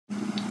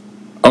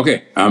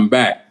Okay, I'm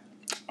back.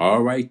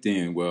 All right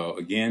then. Well,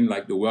 again,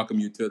 like to welcome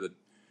you to the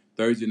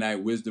Thursday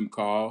night wisdom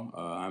call.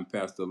 I'm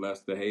Pastor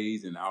Lester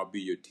Hayes, and I'll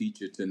be your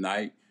teacher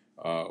tonight.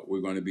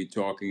 We're going to be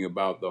talking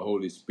about the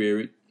Holy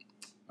Spirit.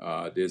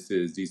 This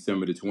is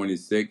December the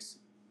 26th,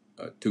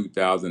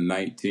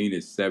 2019.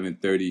 It's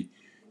 7:30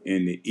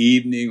 in the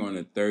evening on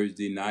a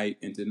Thursday night,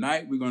 and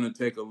tonight we're going to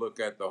take a look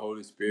at the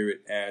Holy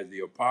Spirit as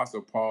the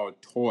Apostle Paul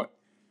taught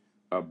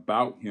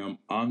about him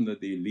under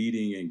the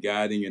leading and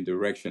guiding and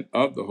direction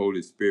of the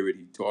Holy Spirit.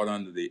 He taught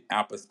under the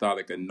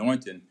apostolic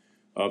anointing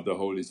of the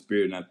Holy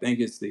Spirit. And I think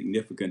it's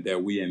significant that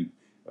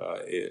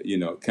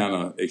kind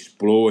of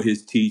explore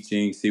his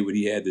teaching, see what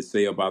he had to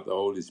say about the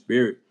Holy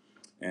Spirit.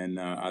 And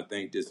I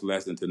think this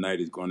lesson tonight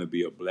is going to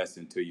be a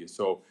blessing to you.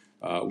 So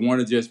I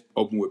want to just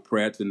open with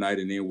prayer tonight,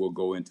 and then we'll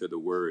go into the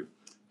word.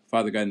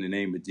 Father God, in the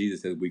name of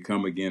Jesus, as we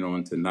come again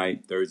on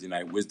tonight, Thursday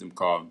night wisdom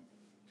call,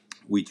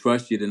 we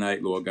trust you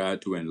tonight, Lord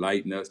God, to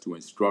enlighten us, to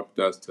instruct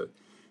us, to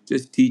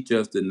just teach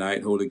us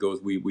tonight. Holy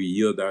Ghost, we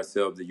yield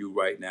ourselves to you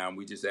right now. And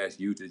we just ask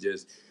you to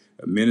just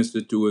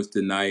minister to us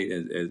tonight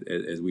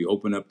as we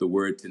open up the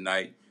word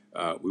tonight.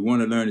 We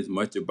want to learn as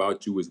much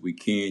about you as we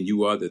can.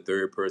 You are the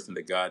third person of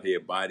the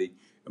Godhead body.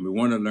 And we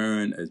want to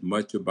learn as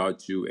much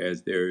about you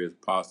as there is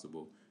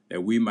possible,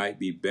 that we might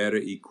be better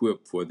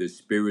equipped for this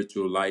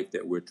spiritual life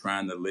that we're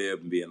trying to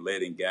live and being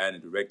led and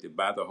guided and directed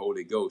by the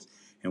Holy Ghost.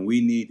 And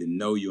we need to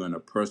know you in a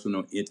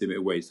personal,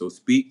 intimate way. So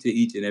speak to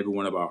each and every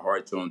one of our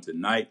hearts on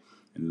tonight.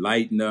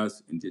 Enlighten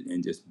us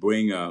and just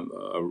bring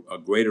a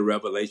greater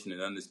revelation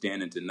and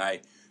understanding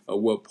tonight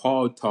of what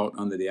Paul taught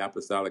under the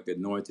apostolic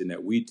anointing,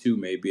 that we too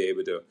may be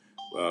able to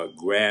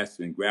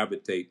grasp and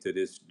gravitate to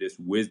this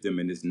wisdom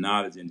and this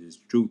knowledge and this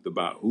truth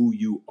about who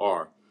you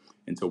are.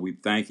 And so we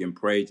thank and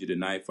praise you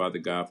tonight, Father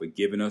God, for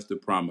giving us the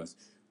promise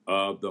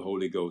of the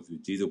Holy Ghost.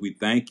 Jesus, we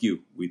thank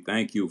you. We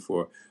thank you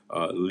for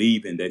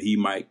leaving that he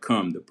might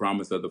come, the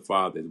promise of the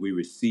Father. As we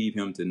receive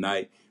him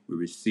tonight, we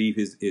receive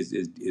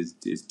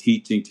his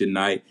teaching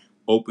tonight.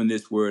 Open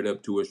this word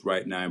up to us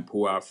right now and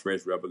pour out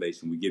fresh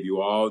revelation. We give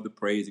you all the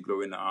praise, the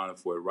glory, and the honor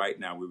for it right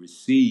now. We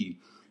receive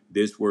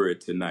this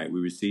word tonight.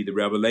 We receive the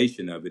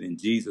revelation of it in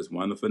Jesus'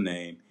 wonderful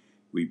name.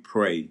 We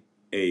pray.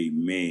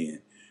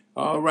 Amen.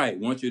 All right. I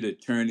want you to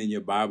turn in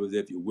your Bibles,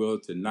 if you will,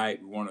 tonight.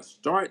 We want to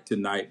start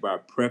tonight by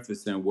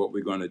prefacing what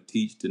we're going to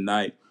teach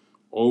tonight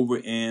over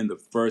in the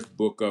first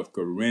book of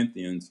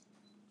Corinthians,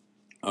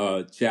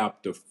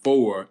 chapter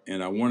 4.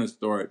 And I want to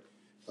start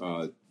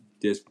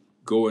just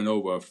going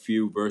over a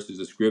few verses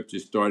of scripture,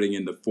 starting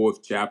in the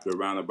fourth chapter,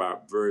 around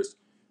about verse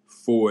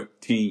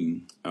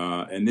 14.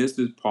 And this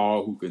is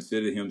Paul, who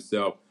considered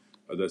himself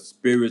the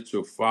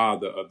spiritual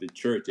father of the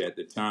church at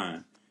the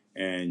time.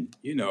 And,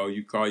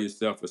 you call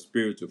yourself a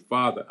spiritual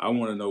father. I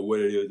want to know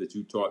what it is that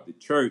you taught the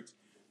church,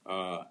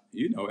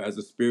 as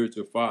a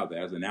spiritual father,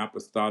 as an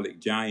apostolic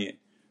giant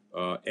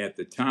at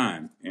the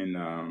time.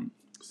 And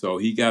so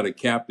he got a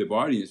captive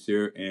audience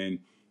here, and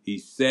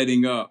he's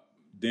setting up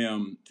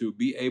them to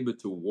be able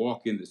to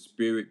walk in the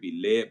Spirit,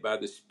 be led by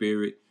the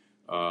Spirit.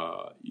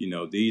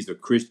 These are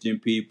Christian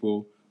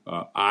people.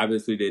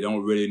 Obviously, they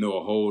don't really know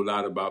a whole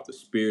lot about the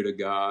Spirit of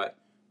God.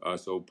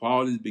 So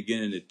Paul is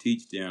beginning to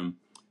teach them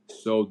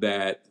so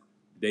that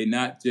they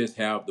not just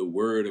have the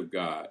Word of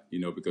God,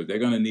 because they're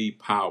going to need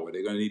power.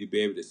 They're going to need to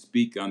be able to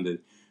speak under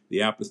the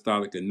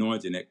apostolic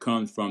anointing that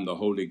comes from the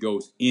Holy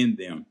Ghost in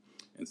them.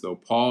 And so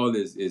Paul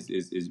is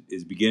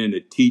beginning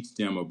to teach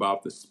them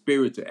about the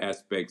spiritual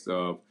aspects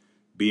of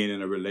being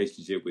in a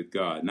relationship with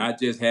God, not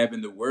just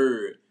having the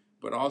word,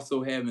 but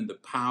also having the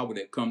power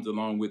that comes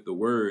along with the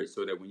word,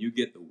 so that when you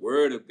get the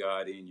word of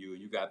God in you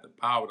and you got the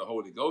power of the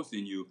Holy Ghost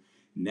in you,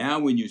 now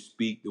when you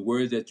speak, the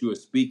words that you are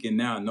speaking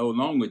now no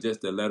longer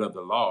just the letter of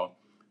the law,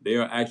 they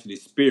are actually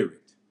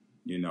spirit,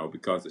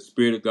 because the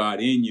Spirit of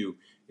God in you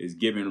is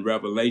giving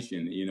revelation,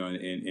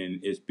 and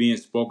it's being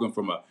spoken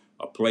from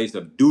a place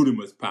of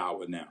dunamis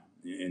power now.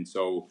 And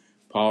so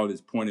Paul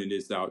is pointing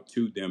this out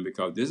to them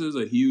because this is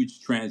a huge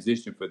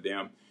transition for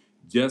them,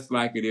 just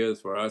like it is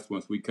for us.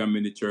 Once we come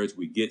into church,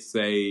 we get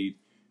saved,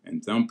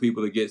 and some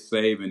people that get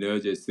saved and they'll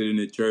just sit in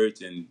the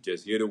church and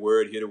just hear the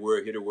word, hear the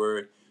word, hear the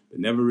word, but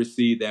never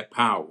receive that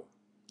power,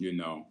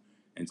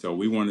 And so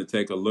we want to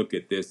take a look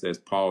at this as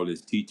Paul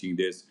is teaching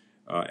this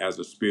as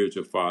a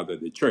spiritual father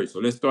of the church. So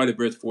let's start at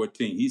verse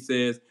 14. He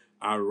says,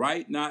 I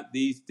write not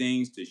these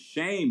things to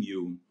shame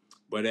you,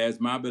 but as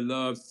my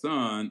beloved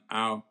son,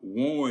 I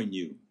warn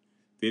you.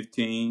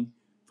 15.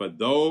 For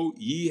though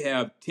ye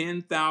have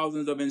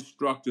 10,000s of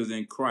instructors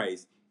in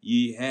Christ,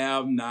 ye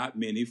have not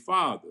many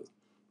fathers.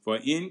 For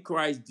in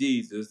Christ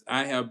Jesus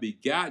I have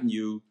begotten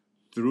you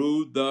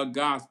through the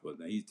gospel.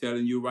 Now he's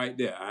telling you right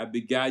there, I've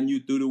begotten you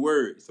through the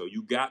word. So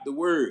you got the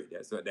word.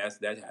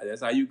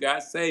 That's how you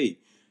got saved.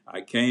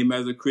 I came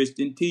as a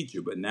Christian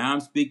teacher, but now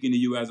I'm speaking to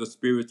you as a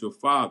spiritual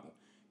father,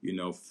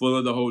 full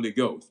of the Holy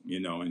Ghost,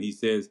 and he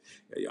says,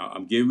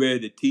 I'm getting ready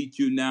to teach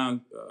you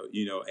now,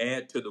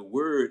 add to the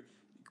word,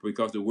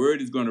 because the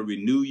word is going to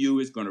renew you.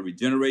 It's going to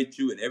regenerate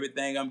you, and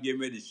everything I'm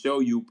getting ready to show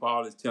you,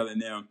 Paul is telling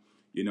them,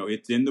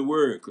 It's in the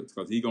word,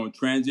 because he's going to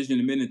transition in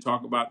a minute and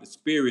talk about the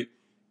Spirit,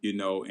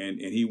 and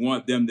he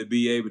wants them to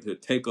be able to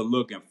take a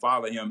look and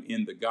follow him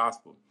in the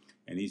gospel.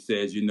 And he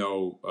says,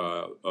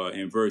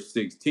 in verse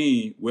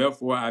 16,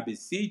 wherefore I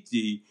beseech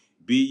ye,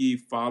 be ye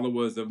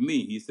followers of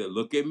me. He said,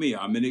 look at me.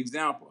 I'm an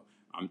example.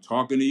 I'm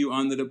talking to you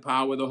under the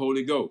power of the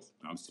Holy Ghost.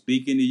 I'm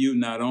speaking to you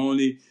not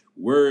only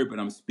word, but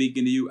I'm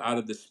speaking to you out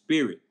of the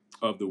Spirit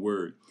of the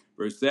word.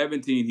 Verse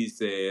 17, he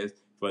says,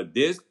 for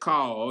this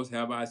cause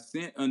have I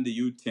sent unto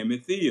you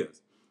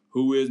Timotheus,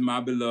 who is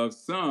my beloved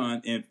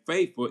son and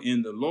faithful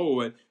in the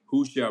Lord,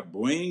 who shall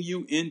bring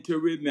you into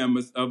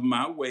remembrance of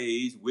my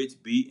ways,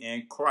 which be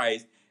in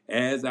Christ,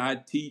 as I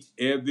teach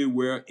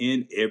everywhere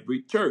in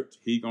every church.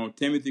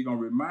 Timothy gonna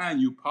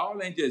remind you, Paul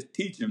ain't just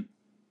teaching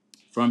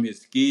from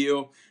his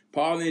skill.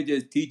 Paul ain't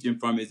just teaching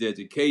from his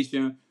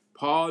education.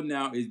 Paul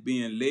now is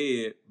being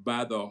led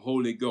by the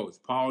Holy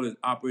Ghost. Paul is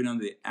operating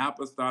under the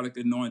apostolic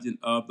anointing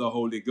of the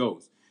Holy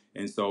Ghost.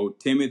 And so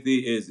Timothy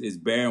is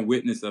bearing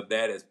witness of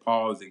that as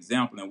Paul's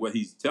example. And what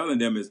he's telling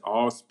them is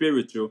all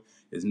spiritual.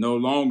 It's no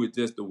longer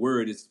just the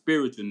word. It's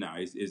spiritual now.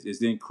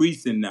 It's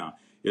increasing now.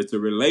 It's a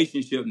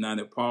relationship now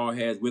that Paul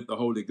has with the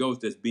Holy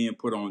Ghost that's being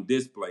put on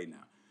display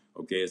now.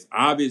 Okay, it's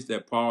obvious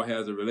that Paul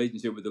has a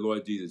relationship with the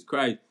Lord Jesus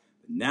Christ.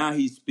 Now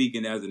he's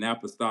speaking as an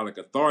apostolic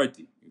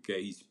authority.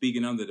 Okay, he's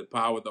speaking under the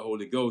power of the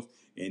Holy Ghost.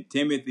 And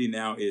Timothy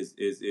now is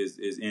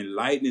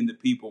enlightening the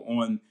people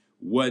on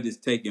what is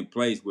taking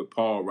place with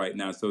Paul right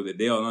now, so that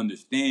they'll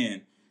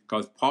understand.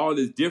 Because Paul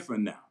is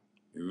different now.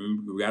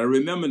 We got to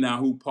remember now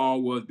who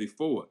Paul was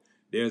before.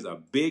 There's a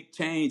big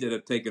change that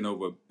have taken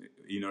over,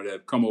 that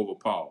have come over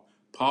Paul.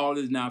 Paul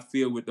is now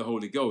filled with the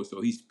Holy Ghost. So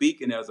he's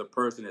speaking as a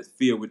person that's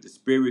filled with the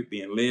Spirit,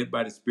 being led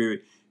by the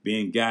Spirit,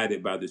 being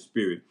guided by the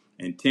Spirit.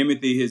 And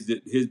Timothy,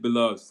 his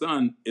beloved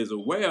son, is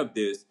aware of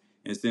this.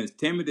 And since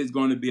Timothy is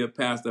going to be a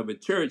pastor of a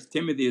church,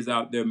 Timothy is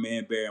out there,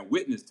 man, bearing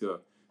witness to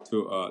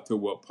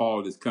what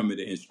Paul is coming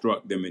to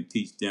instruct them and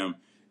teach them,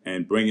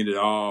 and bringing it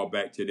all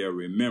back to their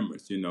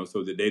remembrance,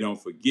 so that they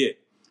don't forget.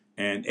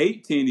 And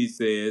 18, he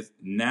says,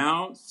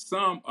 now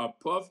some are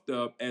puffed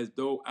up as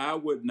though I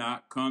would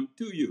not come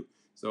to you.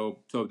 So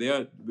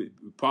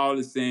Paul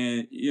is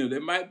saying,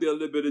 there might be a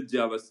little bit of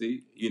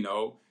jealousy,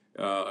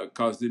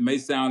 because it may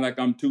sound like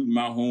I'm tooting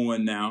my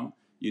horn now,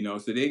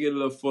 so they get a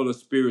little full of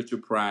spiritual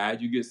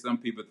pride. You get some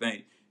people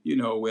think, we're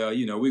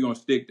going to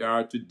stick to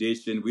our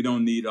tradition. We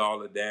don't need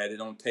all of that. It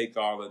don't take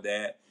all of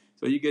that.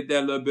 So you get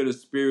that little bit of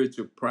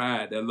spiritual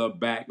pride, that little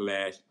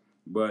backlash.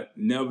 But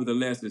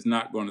nevertheless, it's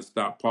not going to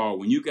stop Paul.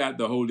 When you got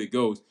the Holy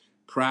Ghost,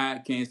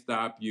 pride can't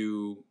stop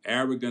you.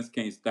 Arrogance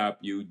can't stop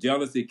you.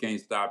 Jealousy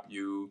can't stop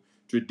you.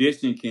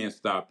 Tradition can't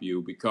stop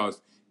you,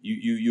 because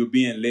you're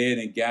being led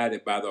and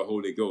guided by the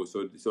Holy Ghost.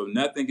 So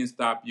nothing can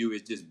stop you.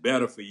 It's just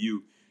better for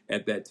you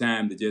at that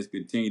time to just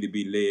continue to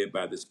be led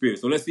by the Spirit.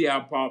 So let's see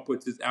how Paul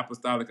puts his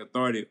apostolic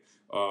authority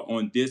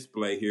on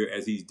display here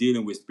as he's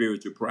dealing with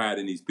spiritual pride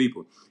in these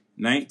people.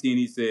 19,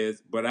 he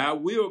says, but I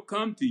will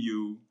come to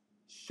you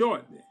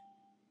shortly,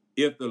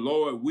 if the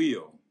Lord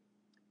will,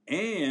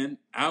 and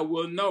I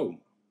will know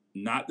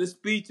not the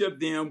speech of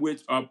them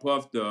which are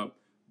puffed up,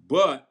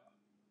 but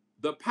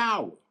the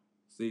power.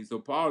 See, so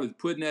Paul is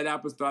putting that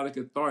apostolic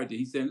authority.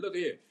 He's saying, look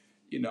here,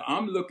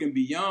 I'm looking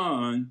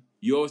beyond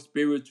your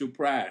spiritual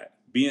pride,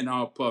 being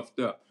all puffed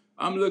up.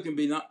 I'm looking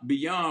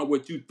beyond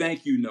what you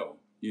think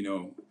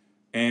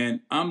and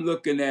I'm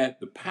looking at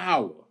the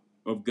power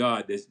of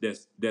God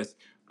that's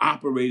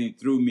operating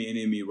through me and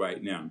in me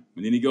right now.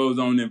 And then he goes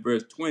on in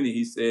verse 20,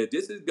 he said,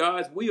 this is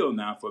God's will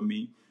now for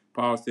me.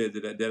 Paul says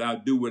that I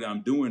do what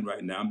I'm doing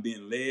right now. I'm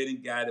being led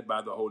and guided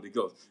by the Holy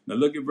Ghost. Now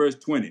look at verse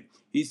 20.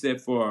 He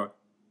said, for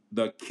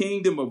the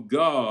kingdom of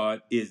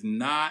God is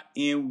not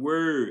in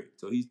word.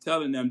 So he's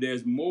telling them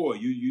there's more.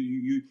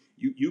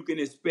 You can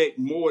expect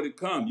more to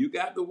come. You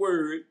got the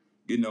word.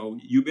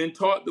 You've been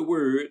taught the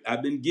word.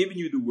 I've been giving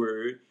you the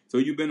word. So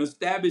you've been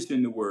established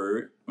in the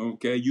word.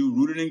 Okay, you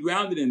rooted and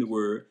grounded in the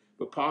word.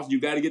 But Paul, you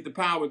got to get the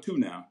power too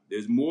now.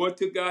 There's more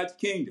to God's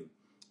kingdom.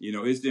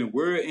 It's in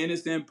word and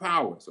it's in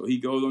power. So he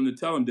goes on to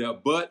tell them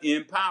that, but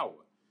in power.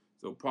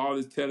 So Paul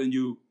is telling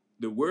you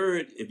the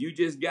word, if you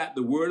just got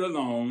the word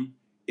alone,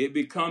 it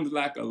becomes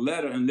like a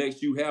letter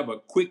unless you have a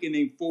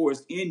quickening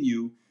force in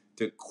you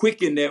to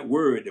quicken that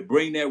word, to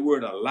bring that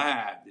word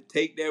alive, to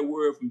take that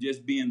word from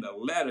just being the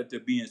letter to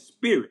being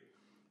spirit.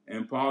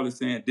 And Paul is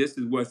saying this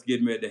is what's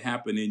getting ready to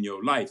happen in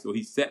your life. So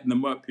he's setting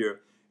them up here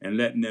and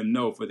letting them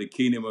know, for the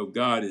kingdom of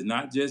God is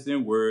not just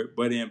in word,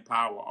 but in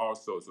power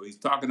also. So he's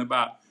talking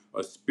about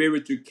a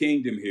spiritual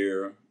kingdom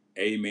here,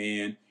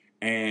 amen,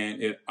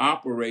 and it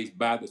operates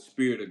by the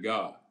Spirit of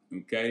God,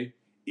 okay?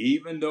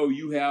 Even though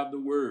you have the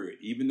word,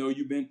 even though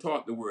you've been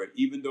taught the word,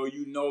 even though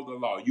you know the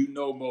law, you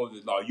know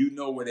Moses' law, you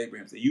know what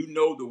Abraham said, you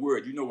know the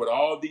word, you know what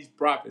all these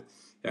prophets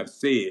have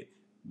said,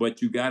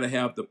 but you got to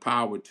have the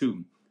power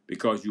too,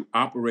 because you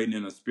operate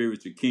in a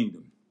spiritual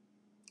kingdom.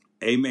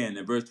 Amen.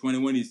 In verse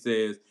 21, he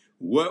says,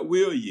 what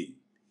will ye?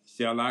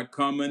 Shall I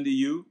come unto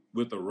you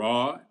with a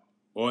rod,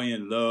 or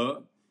in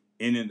love,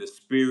 and in the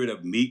spirit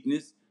of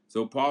meekness?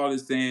 So Paul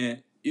is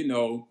saying,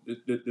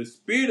 the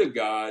Spirit of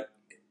God,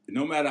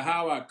 no matter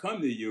how I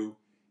come to you,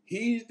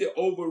 he's the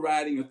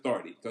overriding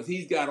authority because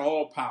he's got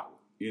all power.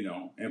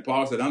 And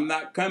Paul said, I'm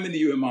not coming to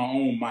you in my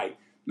own might,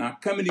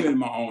 not coming to you in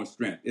my own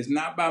strength. It's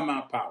not by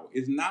my power.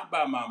 It's not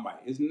by my might.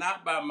 It's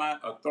not by my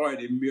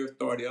authority, mere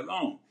authority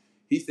alone.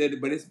 He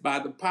said, but it's by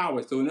the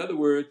power. So in other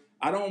words,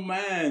 I don't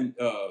mind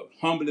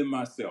humbling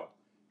myself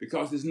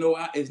because it's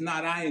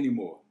not I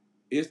anymore.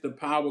 It's the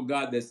power of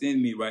God that's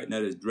in me right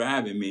now that's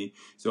driving me.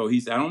 So he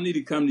said, I don't need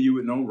to come to you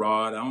with no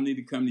rod. I don't need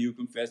to come to you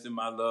confessing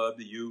my love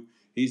to you.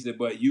 He said,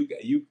 but you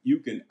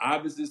can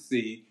obviously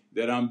see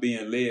that I'm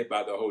being led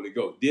by the Holy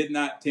Ghost. Did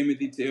not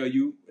Timothy tell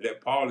you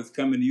that Paul is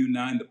coming to you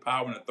now in the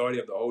power and authority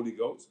of the Holy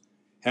Ghost?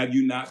 Have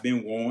you not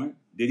been warned?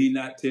 Did he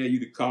not tell you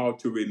to call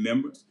to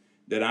remembrance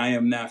that I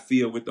am not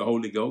filled with the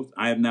Holy Ghost?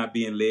 I am not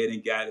being led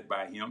and guided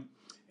by him.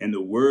 And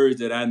the words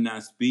that I now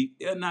speak,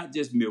 they're not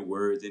just mere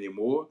words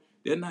anymore.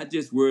 They're not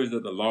just words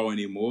of the law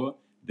anymore.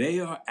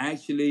 They are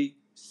actually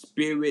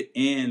spirit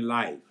and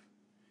life.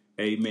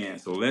 Amen.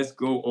 So let's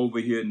go over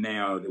here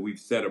now that we've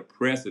set a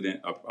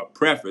precedent, a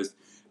preface.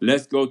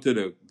 Let's go to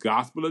the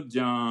Gospel of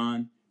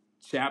John,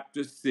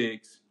 chapter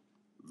 6,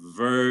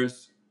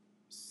 verse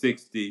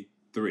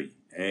 63.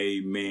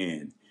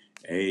 Amen.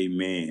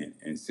 Amen.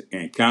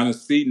 And kind of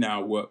see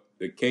now what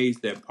the case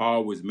that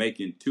Paul was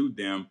making to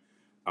them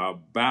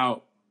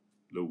about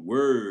the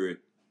word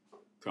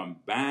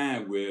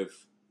combined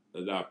with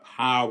the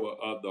power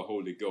of the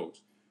Holy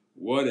Ghost.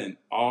 What an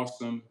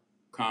awesome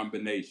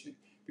combination.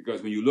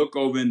 Because when you look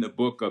over in the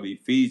book of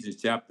Ephesians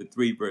chapter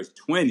 3, verse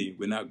 20,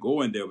 we're not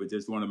going there, we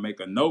just want to make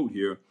a note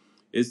here.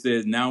 It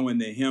says, now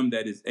unto him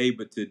that is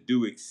able to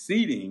do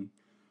exceeding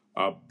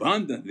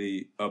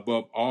abundantly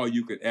above all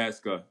you could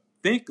ask or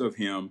think of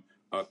him,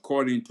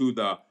 according to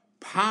the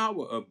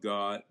power of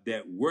God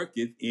that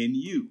worketh in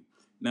you.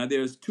 Now,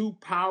 there's two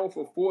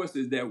powerful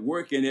forces that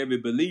work in every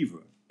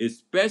believer,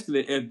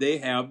 especially if they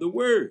have the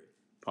word.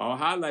 Paul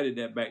highlighted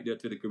that back there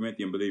to the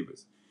Corinthian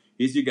believers.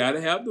 He said, you got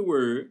to have the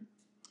word.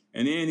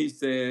 And then he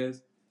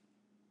says,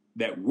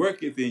 that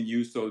worketh in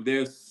you. So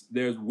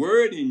there's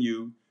word in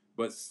you,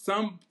 but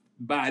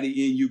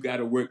somebody in you got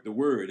to work the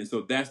word. And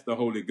so that's the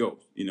Holy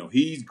Ghost.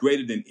 He's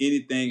greater than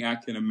anything I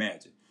can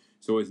imagine.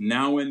 So it's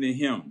now into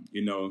him,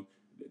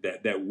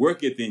 that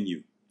worketh in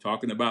you.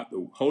 Talking about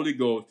the Holy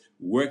Ghost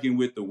working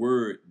with the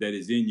word that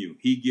is in you.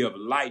 He give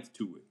life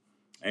to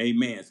it.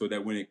 Amen. So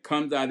that when it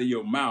comes out of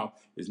your mouth,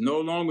 it's no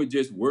longer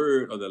just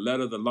word or the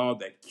letter of the law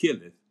that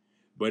killeth,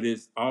 but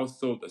it's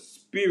also the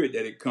spirit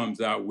that it comes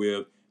out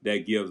with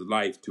that gives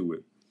life to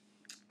it.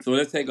 So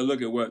let's take a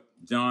look at what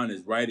John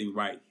is writing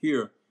right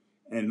here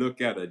and look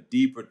at a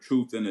deeper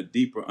truth and a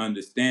deeper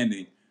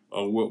understanding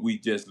of what we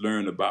just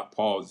learned about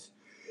Paul's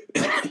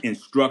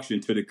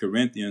instruction to the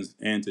Corinthians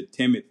and to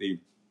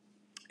Timothy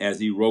as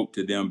he wrote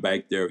to them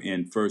back there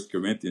in 1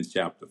 Corinthians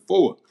chapter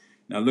 4.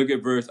 Now look at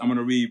I'm going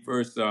to read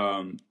verse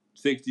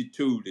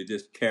 62 to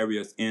just carry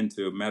us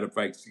into, matter of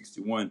fact,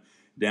 61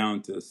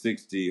 down to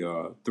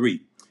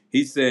 63.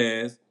 He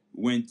says,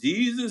 when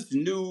Jesus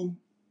knew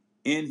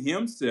in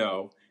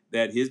himself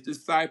that his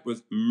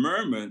disciples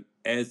murmured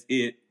as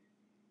it,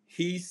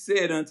 he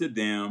said unto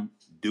them,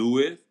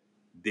 doeth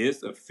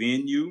this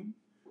offend you?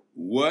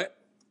 What?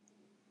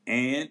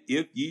 And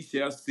if ye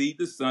shall see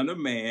the Son of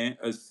Man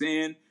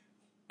ascend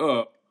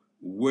up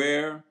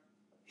where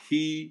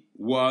he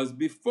was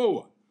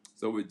before.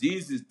 So what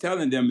Jesus is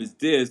telling them is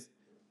this.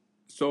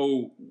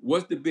 So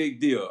what's the big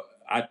deal?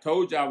 I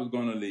told you I was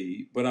going to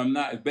leave, but I'm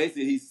not.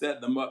 Basically, he set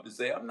them up to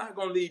say, I'm not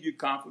going to leave you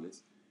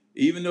comfortless.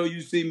 Even though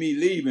you see me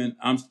leaving,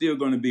 I'm still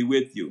going to be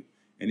with you.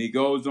 And he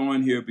goes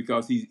on here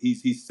because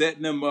he's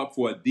setting them up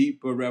for a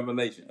deeper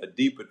revelation, a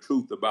deeper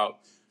truth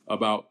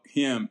about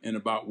him and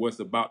about what's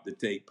about to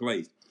take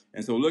place.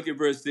 And so look at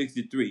verse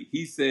 63.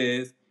 He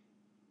says,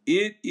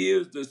 it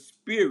is the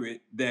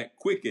spirit that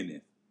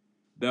quickeneth.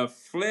 The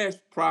flesh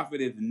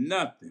profiteth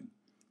nothing.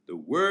 The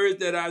words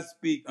that I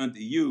speak unto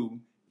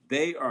you,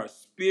 they are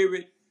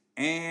spirit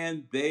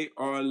and they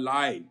are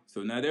life.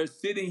 So now they're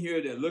sitting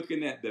here, they're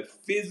looking at the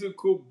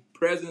physical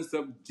presence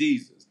of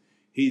Jesus.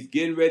 He's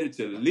getting ready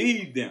to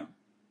leave them.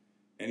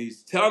 And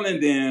he's telling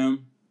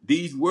them,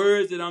 these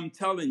words that I'm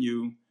telling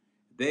you,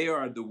 they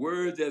are the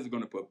words that are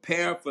going to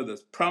prepare for the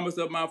promise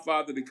of my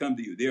Father to come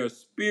to you. They are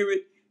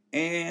spirit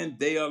and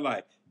they are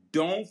life.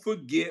 Don't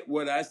forget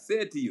what I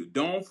said to you.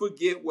 Don't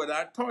forget what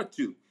I taught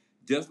you.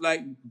 Just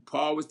like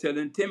Paul was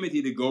telling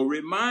Timothy to go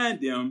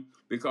remind them,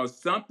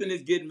 because something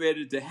is getting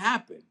ready to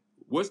happen.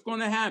 What's going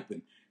to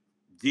happen?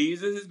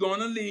 Jesus is going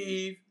to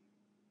leave,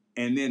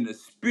 and then the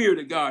Spirit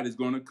of God is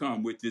going to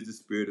come, which is the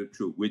Spirit of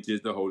truth, which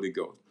is the Holy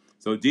Ghost.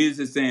 So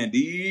Jesus is saying,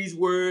 these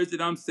words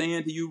that I'm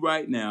saying to you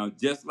right now,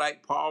 just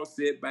like Paul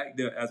said back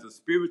there as a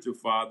spiritual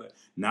father,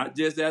 not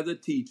just as a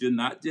teacher,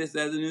 not just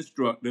as an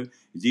instructor.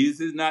 Jesus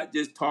is not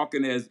just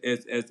talking as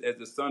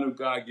the Son of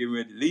God getting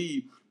ready to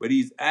leave, but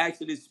he's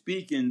actually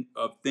speaking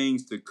of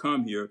things to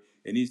come here.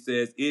 And he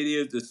says, it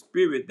is the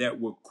Spirit that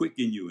will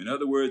quicken you. In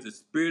other words, the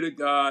Spirit of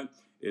God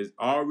is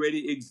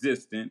already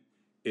existent.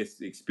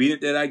 It's expedient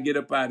that I get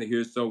up out of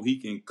here so he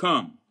can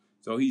come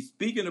So he's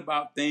speaking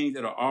about things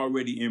that are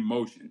already in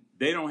motion.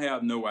 They don't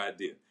have no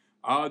idea.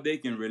 All they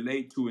can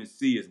relate to and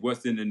see is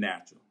what's in the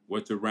natural,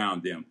 what's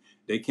around them.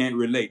 They can't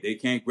relate. They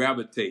can't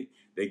gravitate.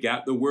 They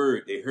got the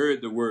word. They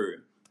heard the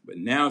word. But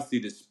now, see,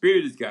 the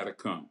Spirit has got to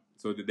come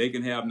so that they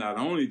can have not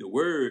only the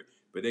word,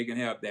 but they can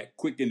have that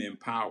quickening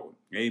power.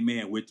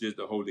 Amen, which is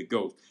the Holy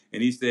Ghost.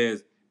 And he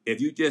says,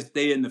 if you just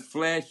stay in the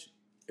flesh,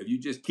 if you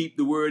just keep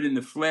the word in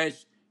the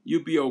flesh,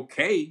 you'll be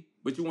okay,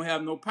 but you won't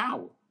have no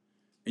power.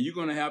 And you're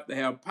going to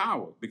have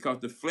power because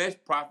the flesh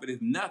profit is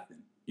nothing.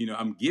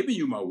 I'm giving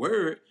you my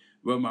word,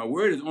 but my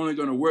word is only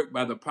going to work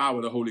by the power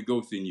of the Holy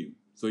Ghost in you.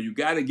 So you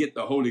got to get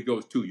the Holy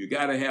Ghost too. You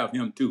got to have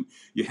him too.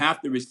 You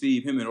have to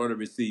receive him in order to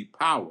receive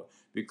power,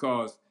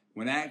 because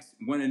when Acts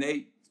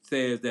 1:8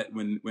 says that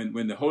when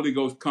the Holy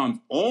Ghost comes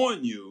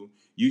on you,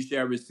 you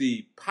shall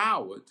receive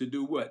power to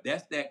do what?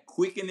 That's that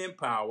quickening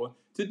power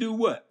to do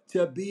what?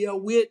 To be a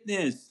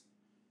witness.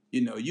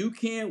 You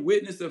can't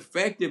witness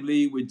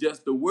effectively with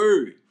just the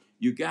word.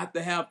 You got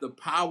to have the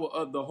power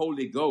of the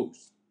Holy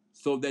Ghost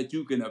so that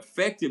you can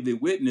effectively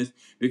witness,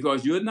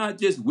 because you're not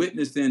just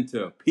witnessing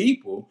to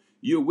people,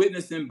 you're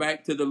witnessing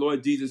back to the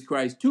Lord Jesus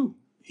Christ too.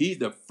 He's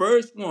the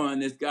first one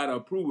that's got to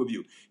approve of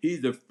you.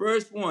 He's the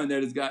first one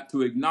that has got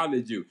to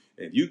acknowledge you.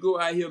 If you go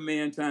out here,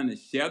 man, trying to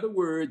share the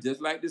word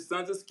just like the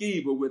sons of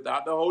Sceva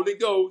without the Holy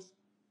Ghost,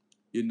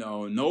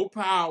 no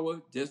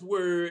power, just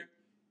word,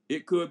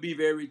 it could be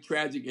very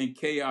tragic and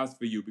chaos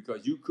for you,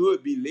 because you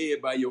could be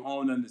led by your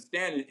own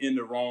understanding in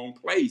the wrong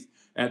place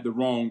at the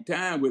wrong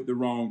time with the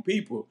wrong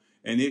people,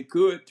 and it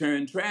could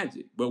turn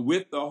tragic. But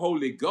with the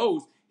Holy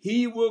Ghost,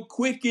 he will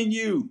quicken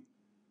you.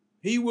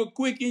 He will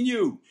quicken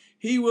you.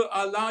 He will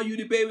allow you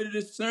to be able to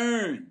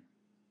discern.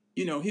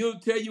 He'll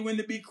tell you when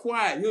to be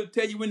quiet. He'll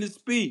tell you when to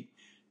speak.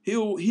 He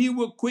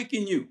will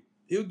quicken you.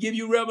 He'll give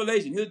you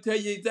revelation. He'll tell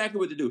you exactly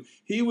what to do.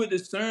 He will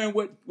discern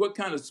what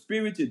kind of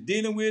spirit you're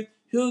dealing with.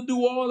 He'll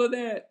do all of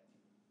that.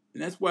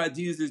 And that's why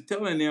Jesus is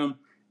telling them,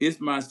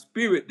 it's my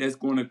spirit that's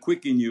going to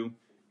quicken you.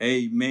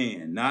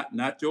 Amen.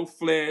 Not your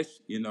flesh.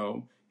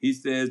 He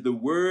says, the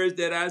words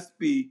that I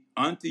speak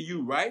unto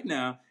you right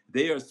now,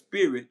 they are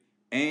spirit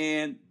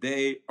and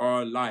they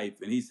are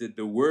life. And he said,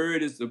 the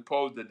word is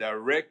supposed to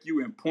direct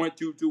you and point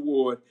you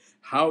toward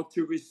how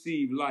to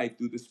receive life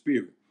through the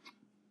spirit.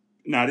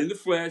 Not in the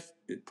flesh,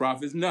 it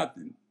profits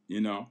nothing,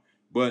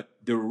 but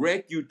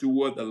direct you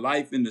toward the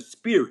life in the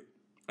spirit.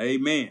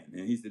 Amen.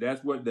 And he said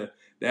that's what the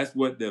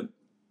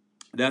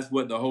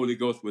Holy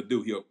Ghost will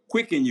do. He'll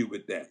quicken you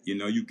with that.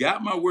 You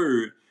got my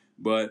word,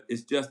 but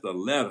it's just a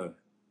letter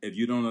if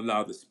you don't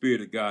allow the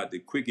Spirit of God to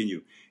quicken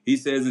you. He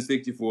says in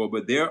 64,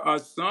 but there are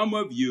some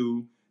of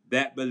you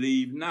that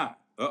believe not.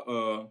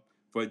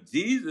 For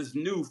Jesus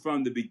knew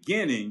from the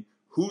beginning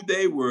who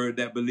they were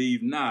that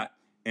believed not,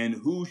 and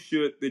who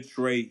should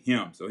betray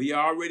him. So he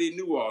already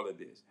knew all of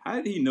this. How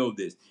did he know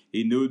this?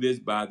 He knew this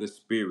by the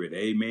Spirit.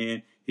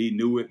 Amen. He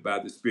knew it by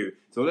the Spirit.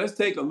 So let's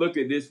take a look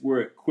at this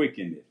word,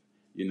 quicken it.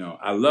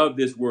 I love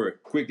this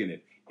word, quicken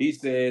it. He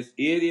says,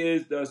 it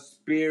is the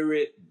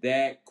Spirit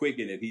that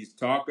quicken it. He's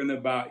talking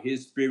about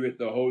his Spirit,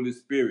 the Holy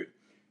Spirit.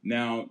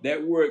 Now,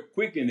 that word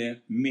quicken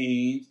it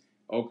means,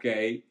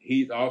 okay,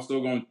 he's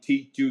also going to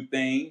teach you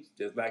things,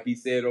 just like he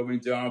said over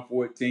in John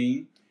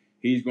 14.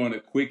 He's going to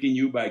quicken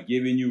you by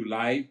giving you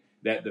life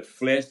that the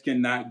flesh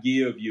cannot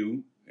give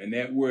you. And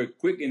that word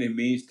quicken it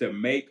means to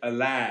make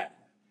alive,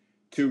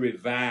 to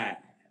revive,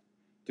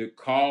 to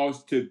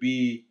cause to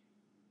be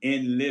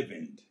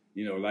enlivened,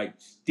 like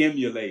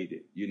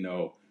stimulated,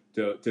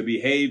 to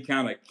behave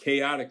kind of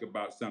chaotic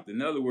about something.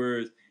 In other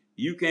words,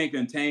 you can't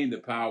contain the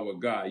power of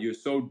God. You're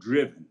so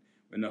driven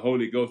when the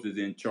Holy Ghost is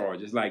in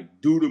charge. It's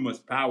like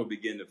dunamis power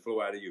begin to flow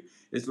out of you.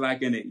 It's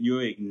like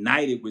you're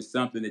ignited with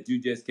something that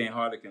you just can't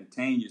hardly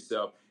contain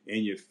yourself,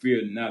 and you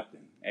fear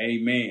nothing.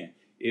 Amen.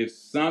 If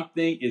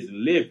something is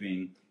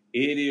living,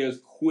 it is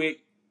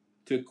quick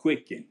to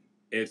quicken.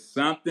 If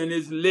something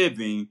is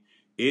living,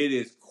 it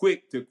is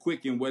quick to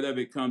quicken whatever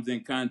it comes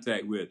in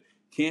contact with.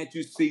 Can't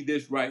you see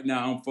this right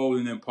now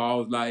unfolding in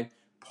Paul's life?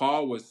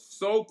 Paul was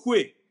so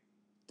quick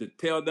to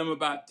tell them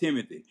about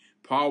Timothy.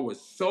 Paul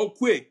was so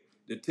quick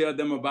to tell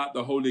them about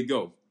the Holy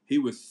Ghost. He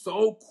was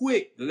so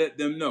quick to let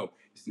them know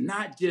it's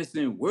not just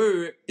in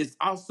word, it's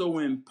also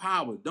in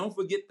power. Don't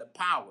forget the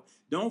power.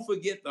 Don't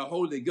forget the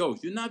Holy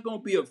Ghost. You're not going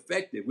to be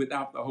effective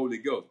without the Holy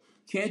Ghost.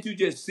 Can't you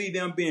just see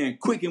them being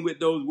quickened with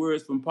those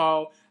words from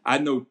Paul? I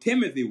know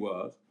Timothy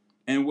was.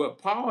 And what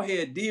Paul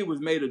had did was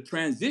made a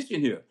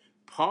transition here.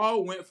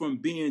 Paul went from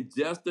being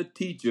just a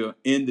teacher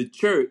in the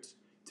church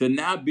to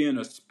now being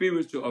a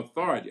spiritual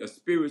authority, a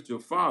spiritual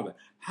father.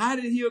 How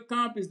did he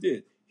accomplish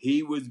this?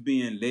 He was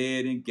being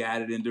led and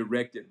guided and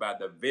directed by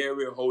the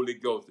very Holy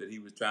Ghost that he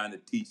was trying to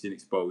teach and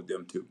expose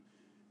them to.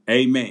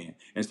 Amen.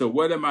 And so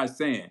what am I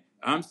saying?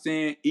 I'm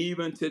saying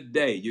even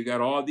today, you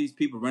got all these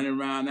people running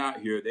around out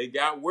here. They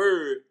got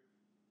word,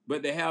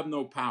 but they have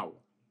no power.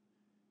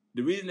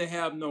 The reason they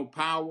have no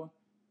power,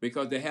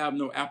 because they have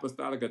no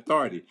apostolic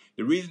authority.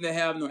 The reason they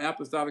have no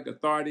apostolic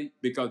authority,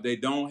 because they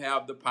don't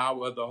have the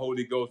power of the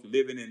Holy Ghost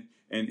living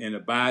and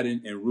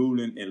abiding and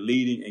ruling and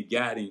leading and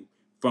guiding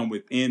from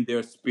within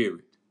their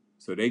spirit.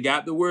 So they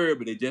got the word,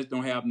 but they just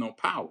don't have no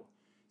power.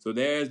 So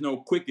there's no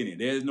quickening.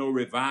 There's no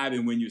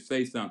reviving when you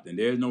say something.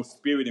 There's no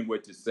spirit in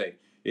what you say.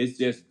 It's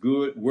just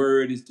good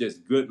word. It's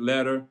just good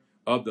letter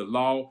of the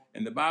law.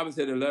 And the Bible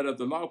said the letter of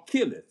the law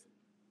killeth,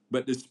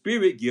 but the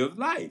spirit gives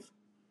life.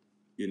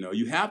 You know,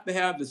 you have to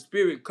have the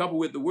spirit coupled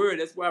with the word.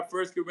 That's why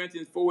 1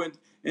 Corinthians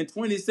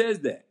 4:20 says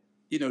that.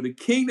 You know, the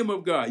kingdom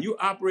of God. You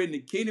operate in the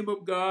kingdom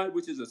of God,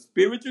 which is a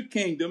spiritual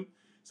kingdom.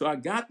 So I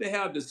got to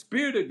have the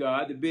spirit of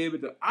God to be able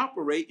to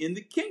operate in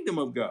the kingdom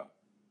of God.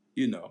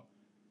 You know.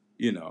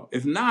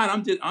 If not,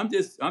 I'm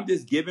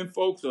just giving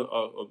folks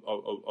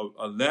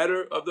a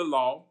letter of the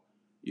law.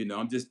 You know,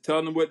 I'm just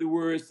telling them what the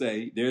words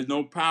say. There's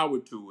no power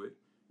to it.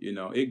 You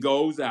know, it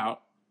goes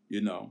out.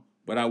 You know,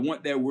 but I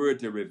want that word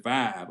to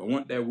revive. I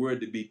want that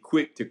word to be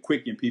quick to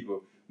quicken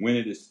people when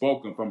it is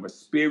spoken from a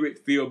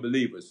spirit-filled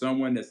believer,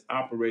 someone that's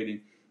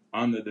operating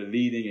under the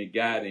leading and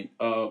guiding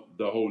of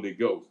the Holy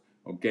Ghost.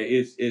 Okay,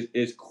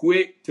 it's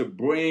quick to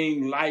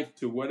bring life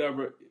to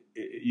whatever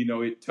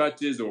it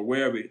touches or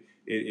wherever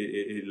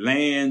it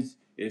lands.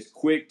 It's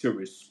quick to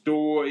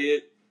restore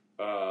it,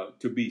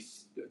 to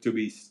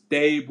be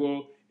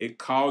stable. It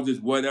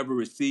causes whatever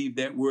received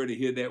that word to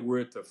hear that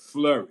word to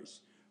flourish.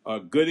 A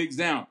good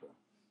example.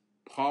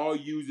 Paul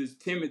uses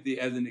Timothy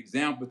as an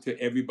example to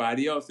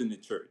everybody else in the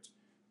church.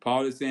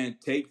 Paul is saying,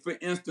 take for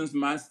instance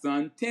my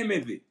son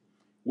Timothy.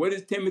 What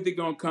is Timothy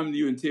going to come to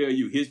you and tell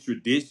you? His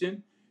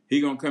tradition?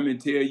 He going to come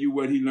and tell you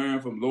what he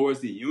learned from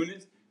Lois and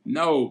Eunice?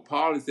 No,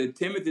 Paul has said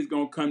Timothy's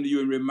going to come to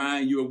you and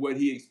remind you of what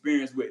he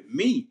experienced with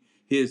me,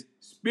 his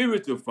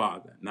spiritual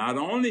father. Not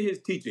only his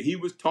teacher, he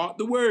was taught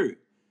the word.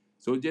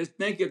 So just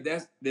think if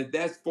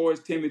that's far as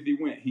Timothy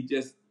went. He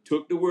just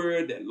took the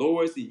word that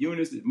Lois and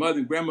Eunice, his mother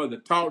and grandmother,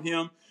 taught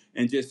him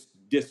and just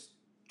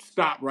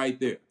stopped right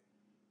there.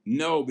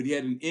 No, but he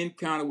had an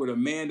encounter with a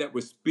man that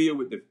was filled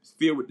with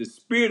the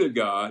Spirit of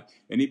God,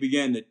 and he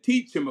began to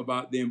teach him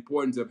about the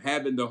importance of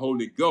having the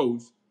Holy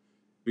Ghost,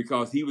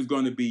 because he was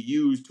going to be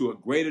used to a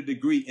greater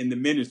degree in the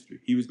ministry.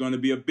 He was going to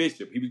be a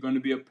bishop. He was going to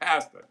be a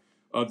pastor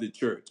of the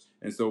church.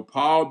 And so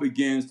Paul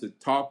begins to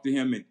talk to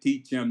him and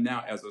teach him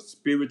now as a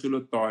spiritual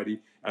authority,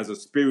 as a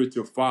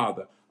spiritual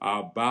father,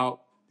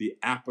 about the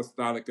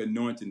apostolic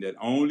anointing that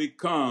only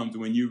comes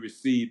when you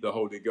receive the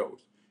Holy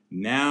Ghost.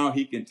 Now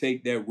he can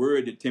take that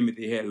word that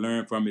Timothy had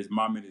learned from his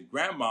mom and his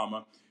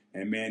grandmama,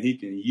 and man, he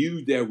can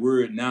use that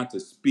word now to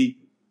speak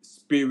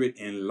spirit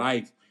and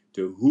life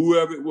to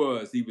whoever it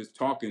was he was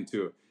talking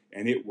to,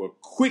 and it will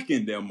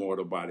quicken their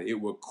mortal body.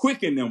 It will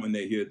quicken them when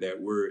they hear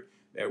that word.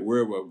 That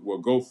word will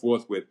go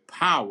forth with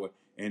power,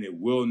 and it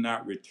will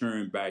not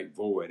return back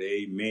void.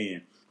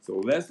 Amen. So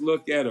let's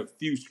look at a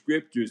few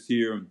scriptures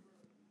here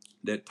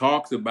that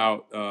talks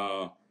about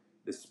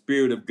the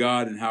Spirit of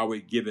God and how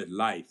it giveth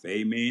life.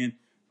 Amen.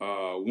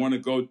 Want to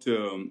go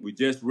to, we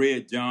just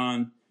read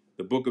John,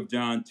 the book of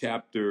John,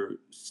 chapter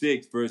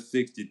 6, verse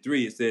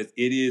 63. It says,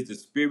 it is the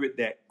Spirit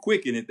that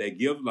quickeneth, that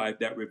gives life,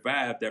 that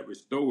revives, that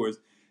restores.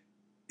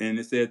 And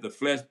it says, the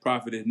flesh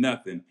profiteth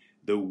nothing.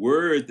 The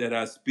words that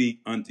I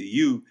speak unto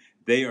you,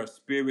 they are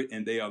spirit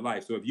and they are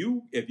life. So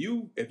if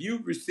you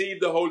receive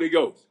the Holy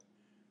Ghost,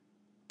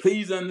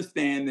 please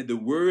understand that the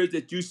words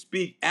that you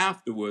speak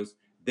afterwards,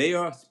 they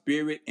are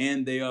spirit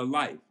and they are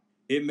life.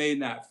 It may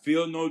not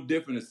feel no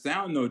different or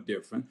sound no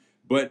different,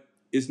 but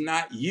it's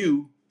not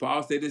you.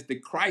 Paul said it's the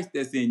Christ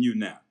that's in you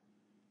now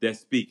that's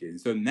speaking.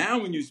 So now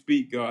when you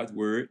speak God's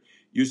word,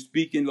 you're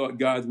speaking Lord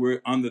God's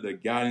word under the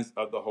guidance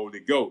of the Holy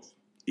Ghost.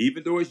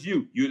 Even though it's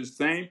you're the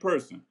same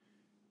person.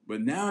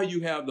 But now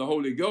you have the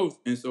Holy Ghost,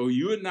 and so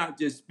you're not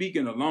just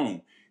speaking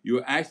alone.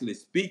 You're actually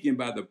speaking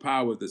by the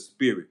power of the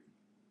Spirit.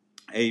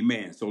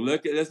 Amen. So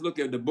let's look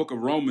at the book of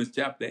Romans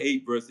chapter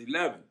 8, verse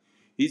 11.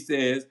 He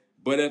says,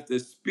 but if the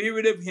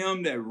Spirit of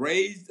him that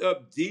raised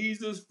up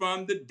Jesus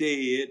from the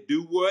dead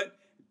do what?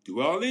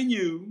 Dwell in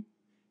you.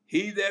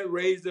 He that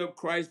raised up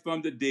Christ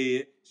from the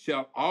dead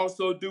shall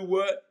also do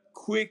what?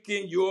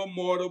 Quicken your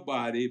mortal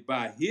body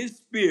by his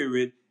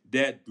Spirit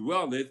that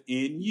dwelleth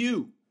in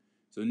you.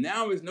 So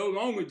now it's no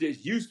longer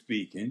just you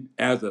speaking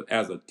as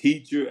a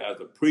teacher,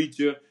 as a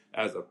preacher,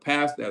 as a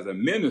pastor, as a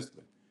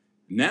minister.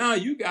 Now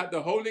you got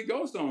the Holy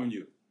Ghost on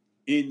you,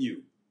 in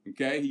you.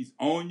 Okay? He's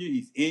on you,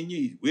 he's in you,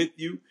 he's with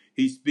you,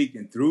 he's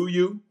speaking through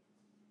you.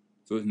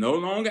 So it's no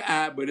longer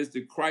I, but it's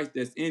the Christ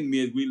that's in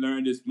me, as we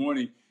learned this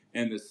morning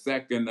in the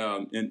second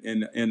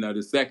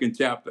the second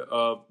chapter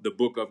of the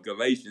book of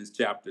Galatians,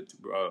 chapter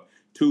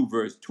 2,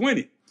 verse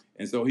 20.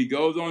 And so he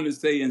goes on to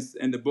say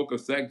in the book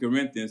of 2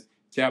 Corinthians,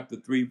 chapter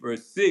 3,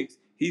 verse 6,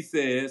 he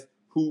says,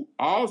 who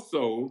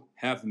also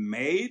have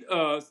made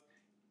us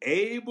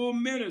able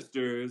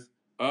ministers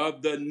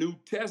of the New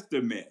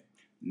Testament,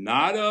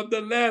 not of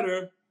the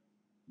letter,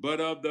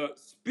 but of the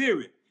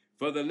Spirit.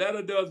 For the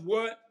letter does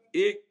what?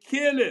 It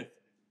killeth,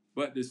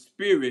 but the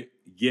Spirit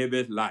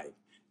giveth life.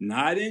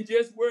 Not in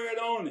just word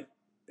on it.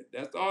 If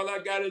that's all I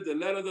got is the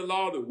letter of the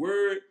law, the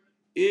word,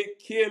 it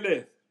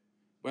killeth.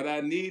 But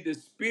I need the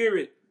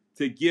Spirit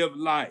to give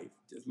life,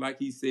 just like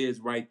he says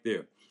right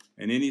there.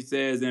 And then he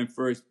says in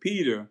 1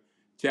 Peter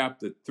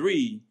chapter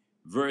 3,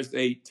 verse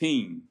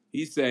 18.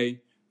 He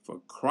say, for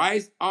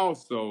Christ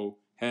also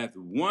hath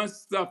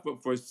once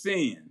suffered for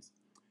sins,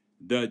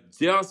 the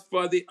just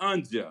for the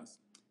unjust,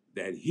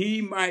 that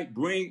he might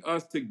bring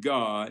us to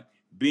God,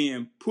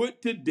 being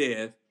put to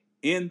death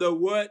in the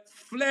what?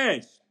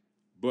 Flesh,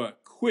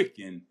 but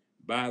quickened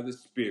by the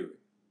Spirit.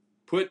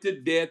 Put to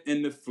death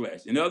in the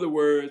flesh. In other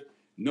words,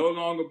 no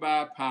longer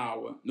by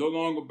power, no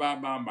longer by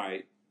my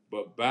might,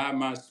 but by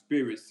my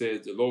Spirit,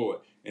 says the Lord.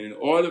 And in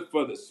order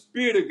for the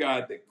Spirit of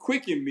God to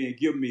quicken me and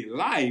give me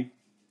life,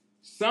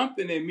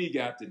 something in me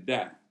got to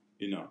die.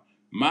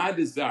 My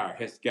desire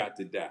has got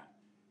to die.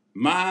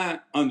 My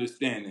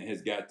understanding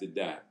has got to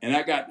die. And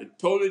I got to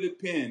totally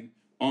depend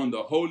on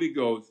the Holy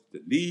Ghost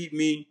to lead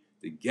me,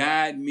 to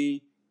guide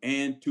me,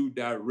 and to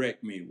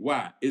direct me.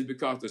 Why? It's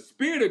because the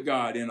Spirit of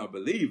God in a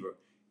believer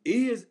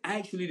is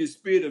actually the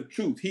Spirit of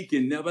truth. He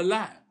can never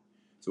lie.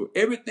 So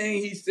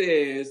everything he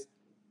says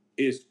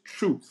is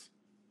truth.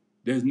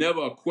 There's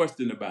never a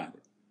question about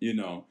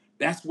it.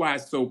 That's why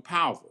it's so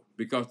powerful,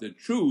 because the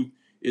truth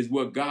is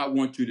what God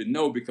wants you to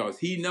know, because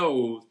he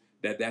knows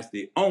that that's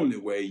the only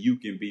way you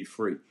can be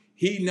free.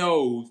 He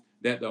knows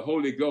that the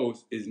Holy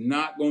Ghost is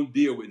not going to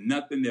deal with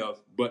nothing else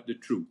but the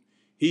truth.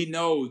 He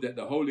knows that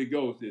the Holy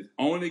Ghost is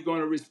only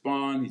going to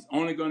respond. He's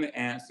only going to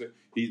answer.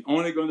 He's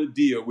only going to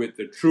deal with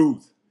the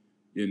truth.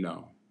 He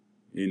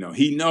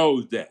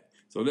knows that.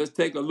 So let's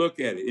take a look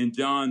at it in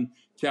John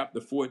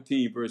chapter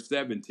 14, verse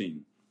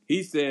 17.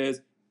 He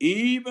says,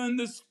 even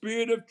the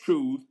Spirit of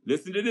truth,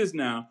 listen to this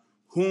now,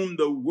 whom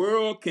the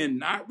world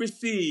cannot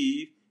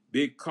receive,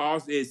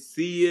 because it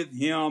seeth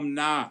him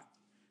not,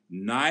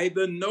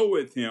 neither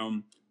knoweth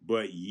him,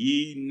 but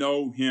ye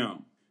know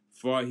him.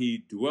 For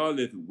he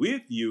dwelleth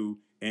with you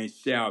and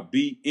shall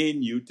be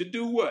in you, to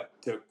do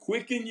what? To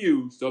quicken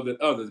you, so that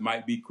others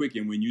might be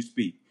quickened when you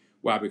speak.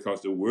 Why?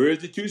 Because the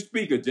words that you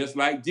speak are just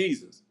like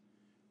Jesus.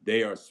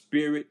 They are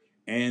spirit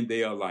and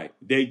they are life.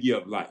 They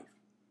give life,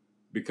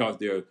 because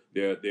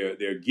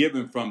they're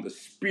given from the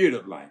Spirit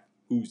of life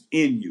who's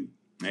in you.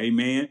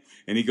 Amen.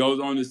 And he goes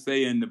on to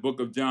say in the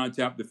book of John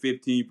chapter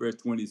 15, verse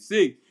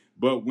 26,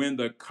 but when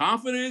the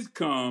Comforter is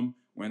come,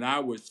 when I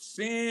will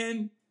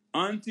send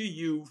unto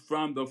you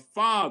from the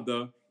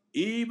Father,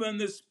 even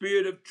the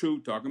Spirit of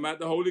truth, talking about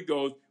the Holy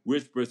Ghost,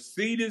 which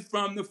proceedeth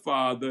from the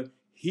Father,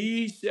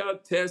 he shall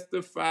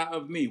testify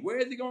of me. Where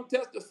is he going to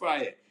testify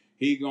at?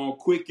 He going to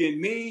quicken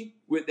me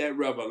with that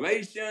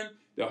revelation.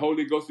 The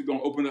Holy Ghost is going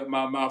to open up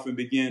my mouth and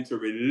begin to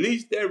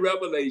release that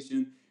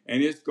revelation,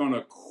 and it's going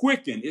to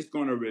quicken, it's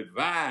going to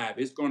revive,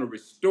 it's going to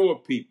restore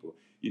people.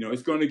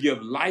 It's going to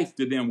give life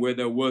to them where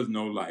there was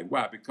no life.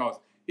 Why? Because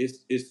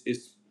it's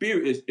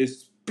spirit, it's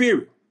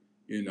spirit.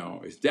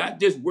 It's not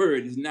just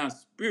word, it's now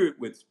spirit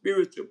with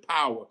spiritual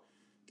power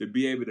to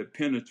be able to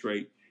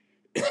penetrate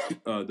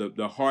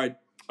the heart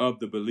of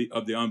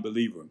the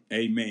unbeliever.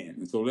 Amen.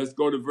 And so let's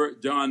go to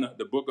John,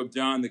 the book of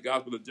John, the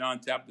Gospel of John,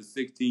 chapter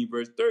 16,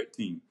 verse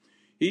 13.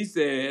 He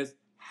says,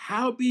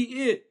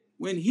 howbeit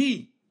when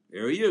he,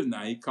 there he is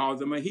now, he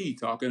calls him a he,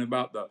 talking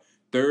about the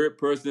third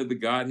person of the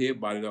Godhead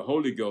body, the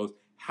Holy Ghost.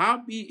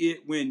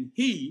 Howbeit when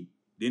he,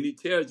 then he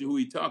tells you who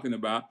he's talking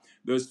about,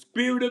 the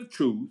Spirit of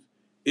truth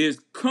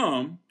is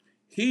come,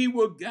 he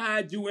will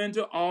guide you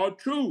into all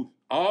truth.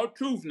 All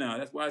truth now.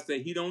 That's why I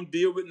say he don't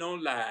deal with no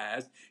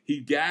lies. He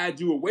guides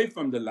you away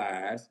from the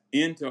lies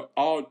into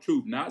all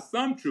truth. Not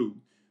some truth,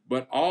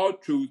 but all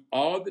truth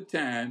all the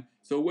time.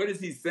 So what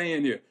is he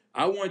saying here?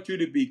 I want you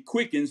to be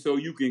quickened so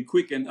you can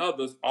quicken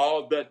others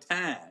all the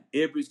time.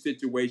 Every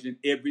situation,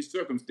 every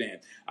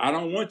circumstance. I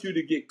don't want you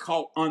to get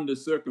caught under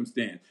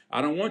circumstance.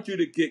 I don't want you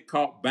to get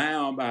caught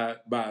bound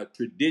by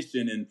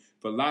tradition and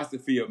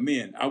philosophy of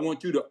men. I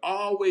want you to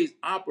always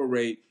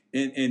operate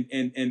in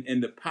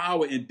the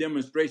power and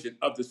demonstration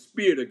of the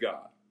Spirit of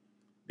God,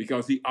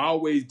 because he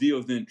always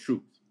deals in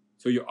truth.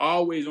 So you're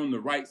always on the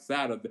right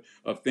side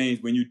of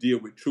things when you deal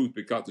with truth,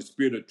 because the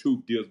Spirit of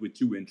truth deals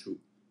with you in truth.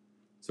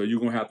 So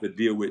you're going to have to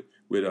deal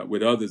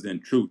with others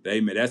in truth.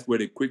 Amen. That's where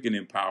the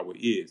quickening power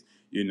is.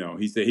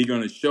 He said he's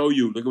going to show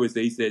you. Look at what he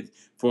said. He said,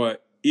 for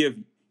if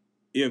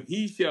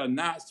he shall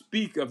not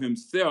speak of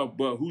himself,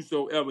 but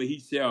whosoever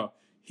he shall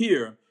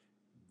hear,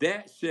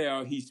 that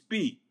shall he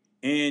speak,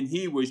 and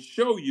he will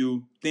show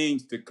you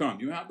things to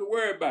come. You don't have to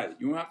worry about it.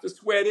 You don't have to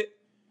sweat it.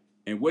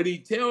 And what he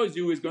tells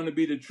you is going to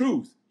be the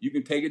truth. You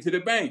can take it to the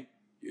bank.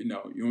 You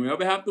don't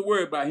ever have to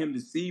worry about him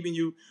deceiving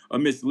you or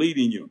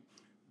misleading you.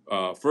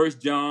 1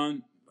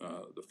 John,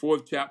 the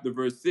 4th chapter,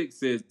 verse 6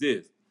 says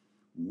this: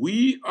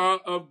 we are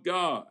of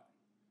God,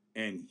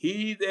 and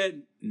he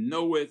that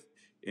knoweth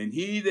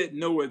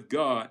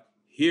God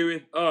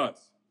heareth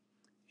us.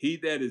 He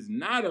that is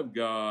not of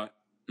God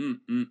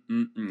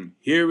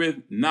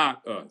heareth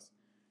not us.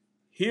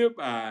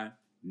 Hereby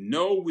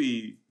know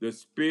we the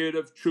spirit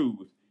of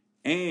truth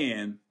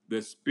and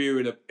the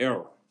spirit of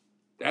error.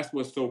 That's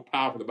what's so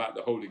powerful about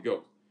the Holy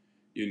Ghost.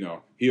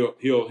 He'll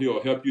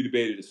help you to be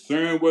able to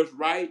discern what's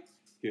right.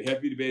 He'll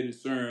help you to be able to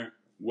discern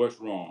what's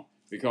wrong,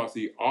 because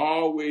he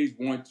always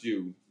wants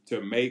you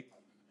to make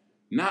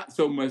not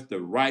so much the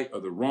right or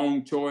the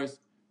wrong choice,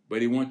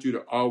 but he wants you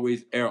to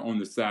always err on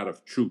the side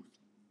of truth.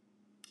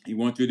 He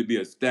wants you to be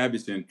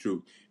established in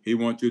truth. He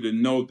wants you to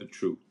know the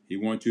truth. He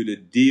wants you to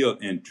deal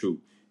in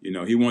truth.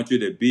 He wants you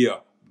to be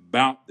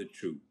about the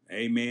truth.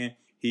 Amen.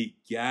 He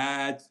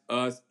guides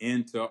us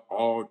into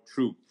all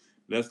truth.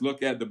 Let's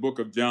look at the book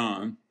of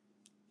John,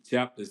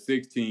 chapter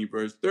 16,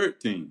 verse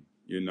 13.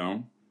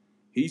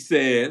 He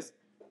says,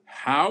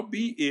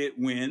 howbeit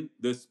when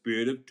the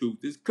Spirit of truth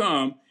is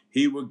come,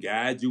 he will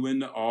guide you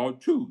into all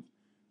truth.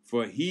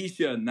 For he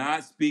shall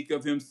not speak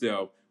of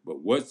himself,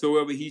 but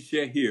whatsoever he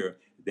shall hear,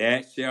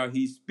 that shall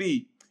he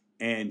speak,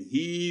 and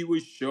he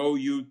will show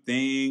you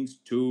things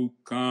to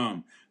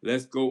come.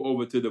 Let's go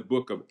over to the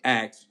book of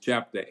Acts,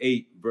 chapter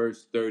 8,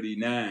 verse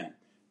 39.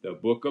 The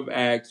book of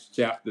Acts,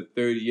 chapter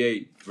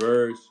 8,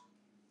 verse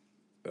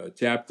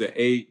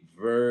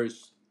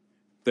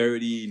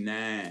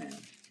 39.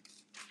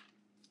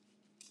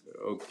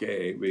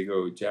 Okay, here we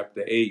go.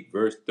 Chapter 8,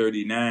 verse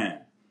 39.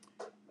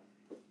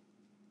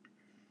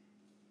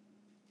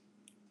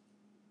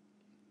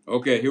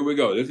 Okay, here we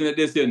go. Listen to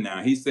this here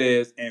now. He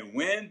says, and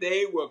when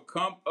they were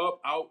come up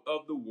out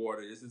of the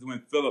water, this is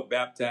when Philip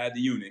baptized the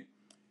eunuch,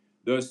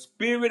 the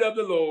Spirit of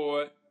the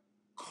Lord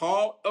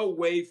caught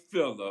away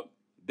Philip,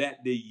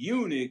 that the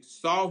eunuch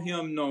saw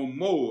him no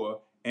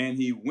more, and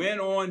he went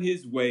on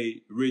his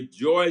way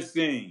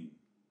rejoicing.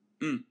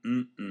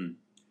 And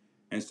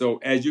so,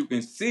 as you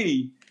can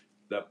see,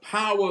 the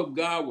power of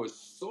God was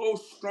so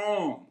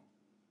strong,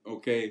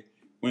 okay,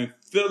 when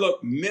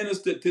Philip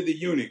ministered to the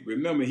eunuch.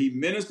 Remember, he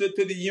ministered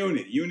to the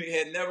eunuch. The eunuch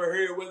had never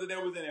heard whether there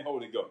was any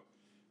Holy Ghost.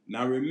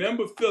 Now,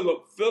 remember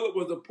Philip. Philip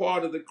was a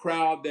part of the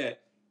crowd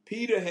that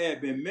Peter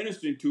had been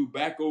ministering to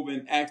back over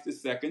in Acts, the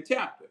 2nd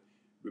chapter.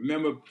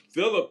 Remember,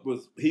 Philip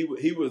was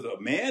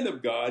a man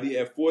of God. He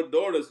had 4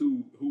 daughters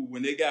who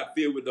when they got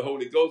filled with the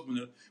Holy Ghost,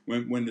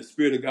 when the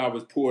Spirit of God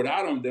was poured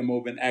out on them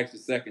over in Acts, the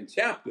 2nd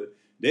chapter,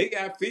 they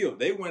got filled.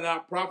 They went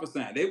out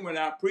prophesying. They went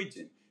out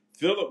preaching.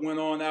 Philip went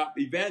on out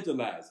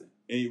evangelizing,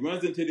 and he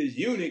runs into this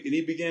eunuch, and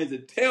he begins to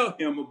tell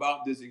him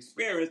about this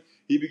experience.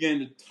 He began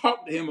to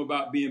talk to him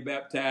about being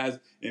baptized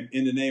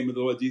in the name of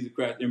the Lord Jesus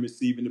Christ and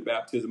receiving the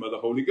baptism of the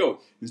Holy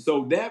Ghost. And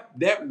so that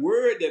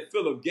word that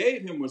Philip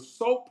gave him was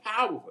so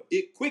powerful.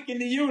 It quickened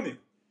the eunuch.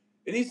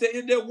 And he said,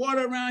 is there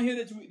water around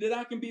here that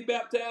I can be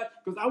baptized?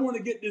 Because I want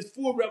to get this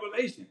full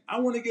revelation. I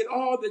want to get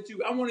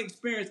I want to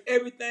experience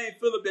everything,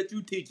 Philip, that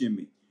you teaching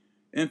me.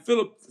 And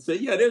Philip said,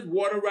 yeah, there's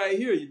water right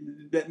here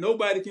that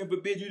nobody can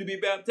forbid you to be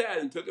baptized.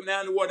 And took him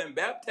down to the water and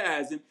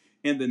baptized him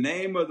in the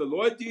name of the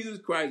Lord Jesus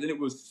Christ. And it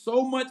was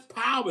so much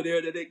power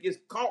there that it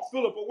just caught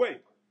Philip away.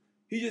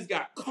 He just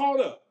got caught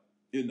up,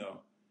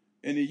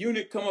 And the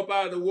eunuch come up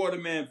out of the water,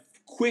 man,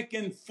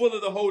 quickened, full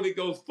of the Holy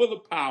Ghost, full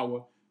of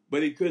power,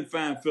 but he couldn't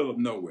find Philip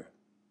nowhere.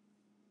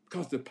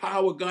 Because the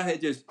power of God had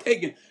just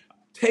taken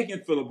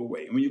Philip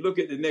away. And when you look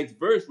at the next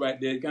verse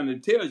right there, it kind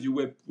of tells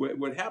you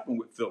what happened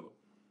with Philip.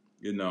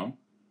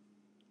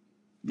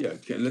 Yeah,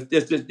 okay,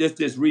 let's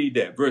just read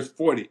that. Verse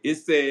 40. It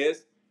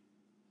says,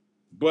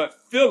 but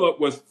Philip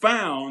was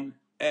found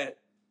at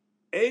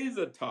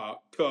Azotus,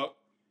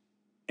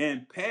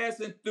 and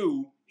passing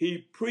through, he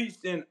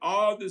preached in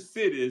all the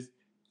cities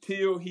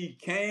till he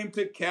came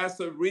to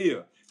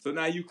Caesarea. So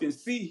now you can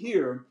see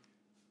here,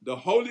 the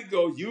Holy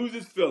Ghost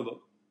uses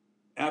Philip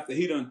after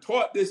he done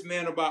taught this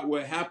man about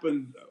what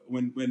happened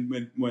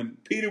when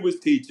Peter was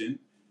teaching.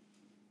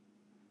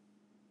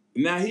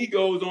 Now he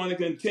goes on and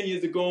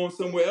continues to go on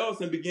somewhere else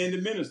and begin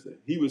to minister.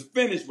 He was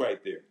finished right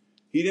there.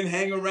 He didn't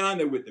hang around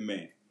there with the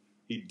man.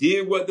 He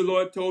did what the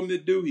Lord told him to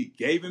do. He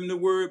gave him the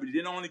word, but he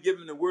didn't only give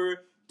him the word,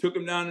 took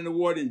him down in the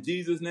water in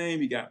Jesus'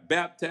 name. He got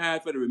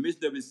baptized for the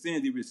remission of his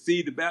sins. He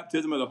received the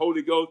baptism of the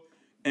Holy Ghost,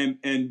 and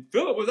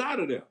Philip was out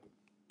of there.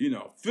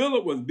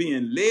 Philip was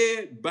being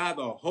led by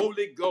the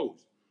Holy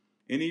Ghost,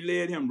 and he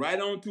led him right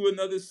on to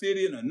another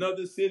city and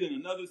another city and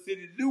another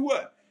city to do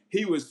what?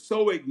 He was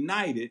so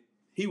ignited.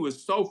 He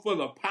was so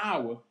full of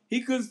power,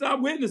 he couldn't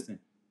stop witnessing.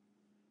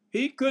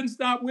 He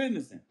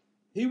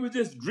was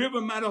just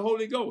driven by the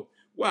Holy Ghost.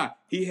 Why?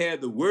 He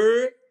had the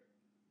word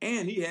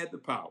and he had the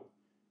power.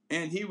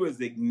 And he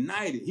was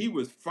ignited. He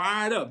was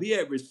fired up. He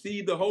had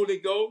received the Holy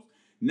Ghost.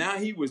 Now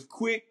he was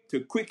quick to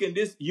quicken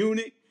this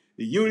eunuch.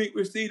 The eunuch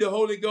received the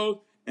Holy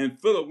Ghost,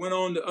 and Philip went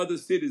on to other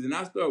cities. And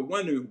I started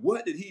wondering,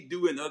 what did he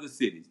do in other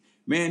cities?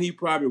 Man, he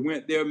probably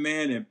went there,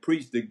 man, and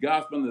preached the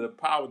gospel under the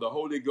power of the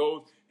Holy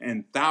Ghost,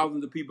 and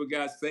thousands of people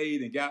got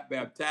saved and got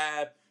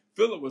baptized.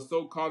 Philip was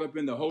so caught up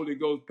in the Holy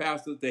Ghost,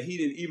 pastors, that he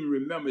didn't even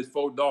remember his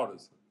 4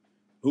 daughters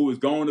who was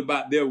going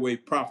about their way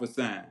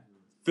prophesying,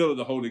 filled with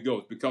the Holy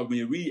Ghost. Because when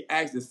you read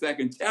Acts, the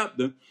 2nd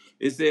chapter,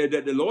 it said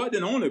that the Lord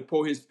didn't only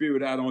pour his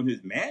Spirit out on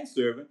his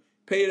manservant,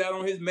 paid out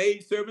on his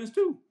maid servants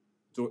too.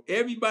 So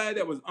everybody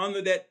that was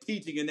under that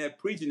teaching and that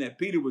preaching that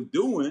Peter was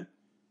doing,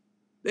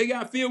 they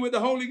got filled with the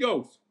Holy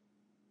Ghost.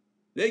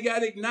 They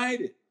got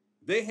ignited.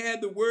 They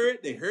had the word.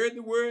 They heard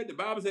the word. The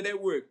Bible said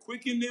that word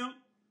quickened them,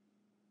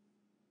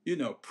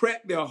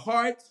 pricked their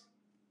hearts,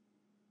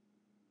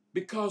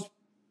 because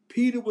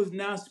Peter was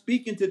now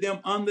speaking to them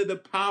under the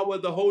power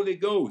of the Holy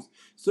Ghost.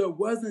 So it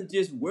wasn't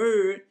just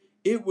word.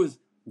 It was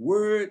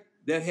word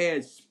that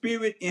had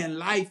spirit and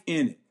life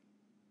in it.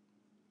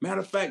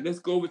 Matter of fact, let's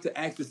go over to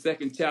Acts the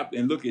 2nd chapter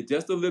and look at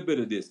just a little bit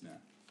of this now.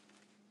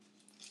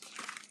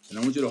 And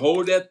I want you to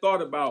hold that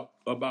thought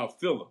about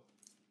Philip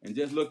and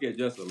just look at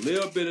just a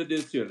little bit of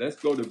this here. Let's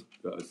go to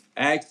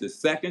Acts the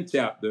 2nd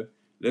chapter.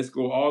 Let's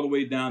go all the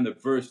way down to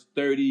verse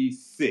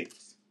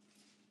 36.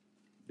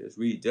 Let's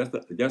read just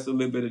a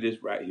little bit of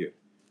this right here,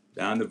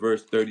 down to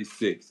verse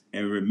 36.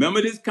 And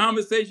remember this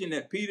conversation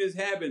that Peter's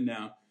having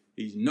now.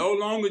 He's no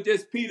longer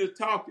just Peter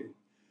talking.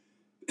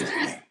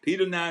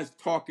 Peter now is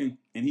talking,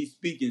 and he's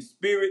speaking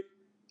spirit,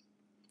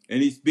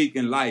 and he's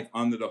speaking life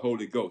under the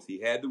Holy Ghost.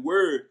 He had the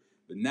word,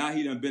 but now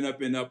he done been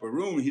up in the upper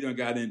room. He done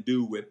got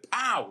endued with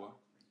power.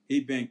 He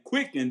been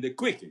quickened to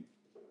quicken.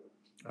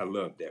 I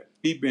love that.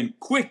 He been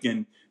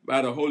quickened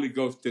by the Holy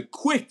Ghost to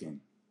quicken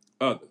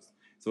others.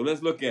 So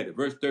let's look at it.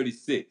 Verse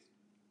 36.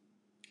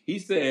 He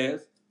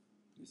says,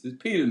 this is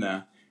Peter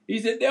now. He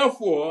said,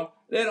 therefore,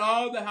 let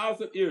all the house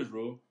of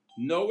Israel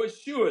know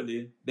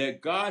assuredly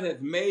that God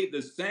hath made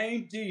the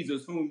same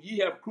Jesus whom ye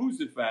have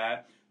crucified,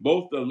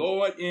 both the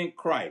Lord and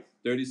Christ.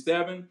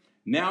 37.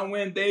 Now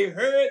when they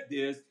heard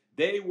this,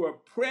 they were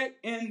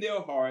pricked in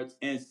their hearts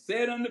and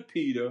said unto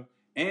Peter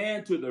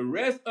and to the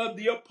rest of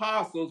the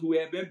apostles who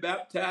had been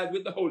baptized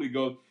with the Holy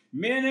Ghost,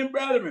 men and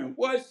brethren,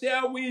 what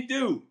shall we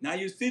do? Now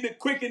you see the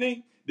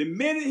quickening. The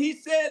minute he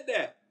said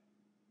that,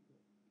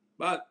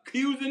 by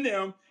accusing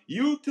them,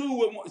 you too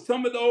were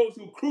some of those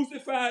who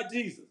crucified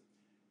Jesus.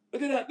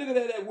 Look at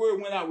that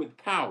word went out with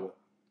power.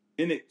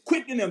 And it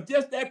quickened them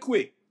just that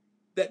quick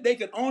that they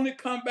could only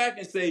come back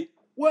and say,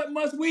 what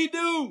must we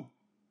do?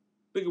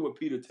 Look at what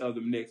Peter tells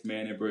them next,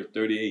 man, in verse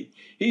 38.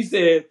 He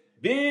said,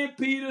 then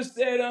Peter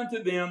said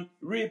unto them,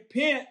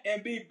 repent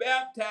and be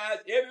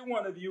baptized, every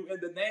one of you, in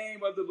the name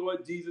of the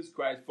Lord Jesus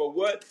Christ, for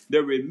what?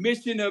 The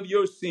remission of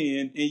your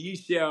sin, and ye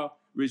shall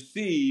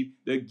receive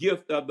the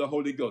gift of the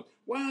Holy Ghost.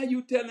 Why are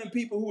you telling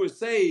people who are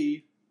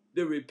saved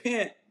to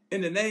repent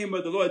in the name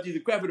of the Lord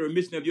Jesus Christ for the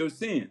remission of your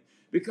sin?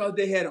 Because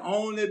they had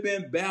only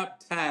been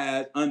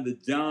baptized under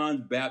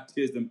John's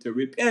baptism to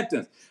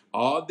repentance.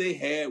 All they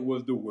had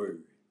was the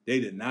word. They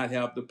did not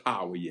have the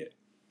power yet.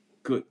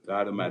 Good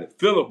God Almighty.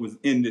 Philip was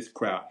in this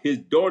crowd. His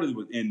daughters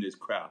was in this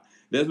crowd.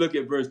 Let's look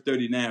at verse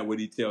 39, what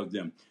he tells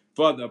them.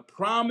 For the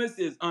promise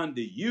is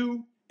unto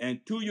you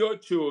and to your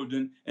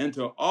children and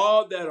to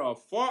all that are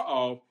far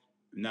off.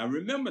 Now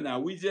remember now,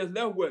 we just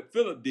left what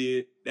Philip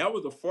did. That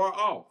was a far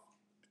off.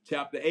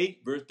 Chapter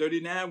 8, verse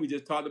 39, we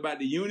just talked about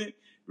the eunuch.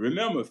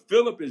 Remember,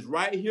 Philip is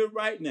right here,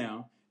 right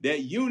now.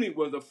 That eunuch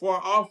was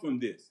afar off from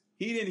this.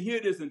 He didn't hear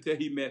this until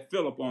he met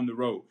Philip on the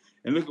road.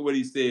 And look at what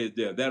he says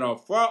there. That are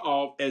far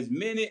off, as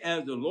many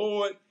as the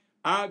Lord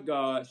our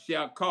God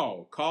shall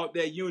call. Called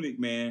that eunuch,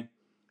 man.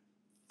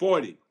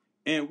 40.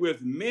 And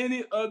with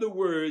many other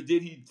words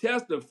did he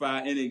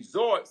testify and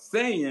exhort,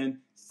 saying,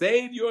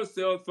 save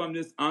yourselves from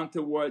this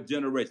untoward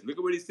generation. Look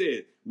at what he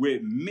said.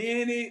 With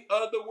many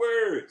other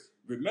words.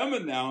 Remember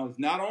now, it's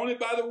not only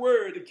by the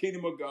word, the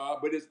kingdom of God,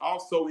 but it's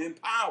also in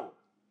power.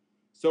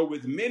 So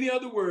with many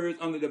other words,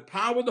 under the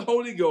power of the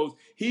Holy Ghost,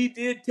 he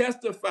did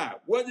testify.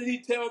 What did he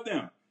tell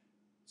them?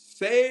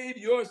 Save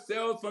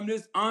yourselves from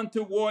this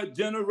untoward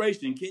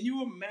generation. Can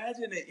you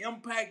imagine the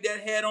impact that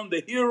had on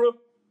the hearer?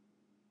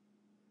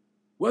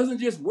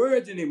 Wasn't just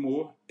words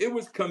anymore. It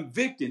was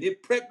convicting.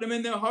 It pricked them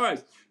in their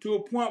hearts to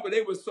a point where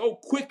they were so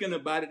quickened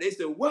about it. They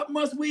said, what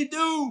must we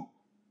do?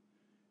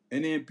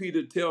 And then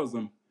Peter tells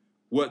them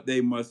what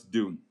they must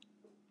do.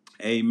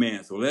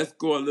 Amen. So let's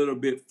go a little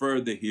bit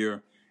further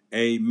here.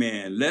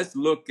 Amen. Let's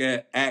look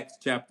at Acts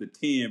chapter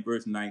 10,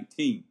 verse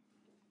 19.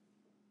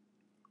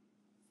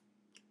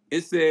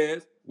 It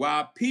says,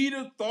 while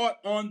Peter thought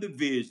on the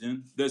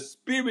vision, the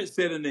Spirit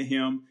said unto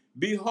him,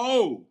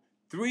 behold,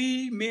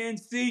 3 men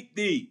seek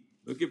thee.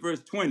 Look at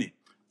verse 20.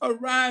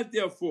 Arise,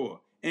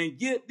 therefore, and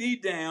get thee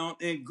down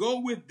and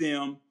go with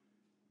them,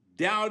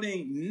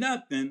 doubting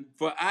nothing,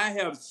 for I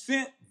have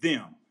sent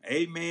them.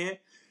 Amen.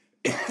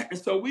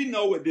 So we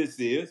know what this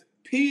is.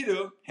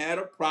 Peter had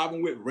a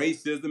problem with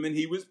racism and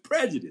he was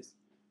prejudiced.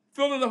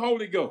 Full of the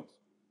Holy Ghost.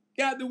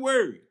 Got the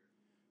word.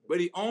 But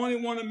he only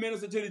wanted to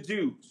minister to the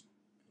Jews.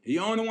 He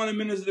only wanted to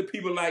minister to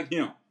people like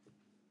him.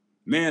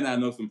 Man, I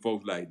know some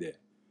folks like that.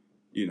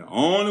 You know,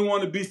 only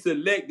want to be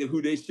selective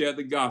who they share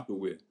the gospel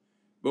with.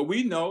 But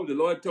we know the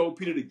Lord told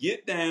Peter to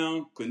get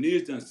down.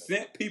 Cornelius done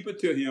sent people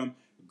to him.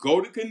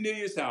 Go to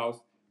Cornelius'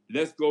 house.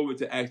 Let's go over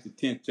to Acts the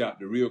 10th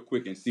chapter real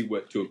quick and see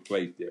what took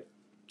place there.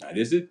 Now,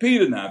 this is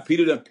Peter now.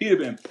 Peter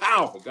been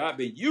powerful. God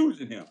been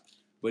using him.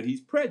 But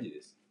he's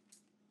prejudiced.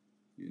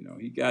 You know,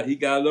 he got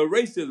a little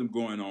racism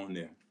going on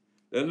there.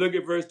 Let's look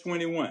at verse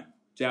 21.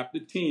 Chapter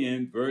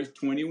 10, verse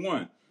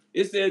 21.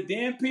 It says,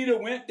 then Peter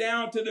went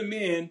down to the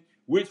men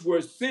which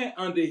were sent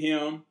unto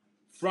him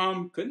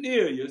from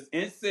Cornelius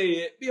and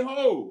said,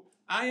 behold,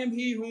 I am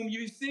he whom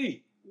you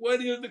seek.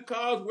 What is the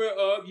cause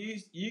whereof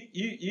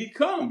ye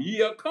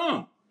are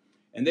come?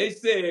 And they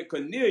said,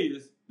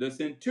 Cornelius, the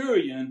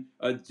centurion,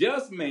 a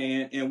just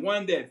man and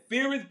one that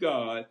feareth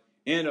God,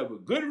 and of a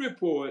good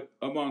report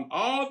among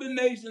all the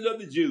nations of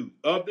the Jews.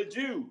 Of the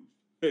Jews.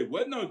 He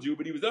wasn't no Jew,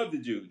 but he was of the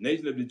Jews.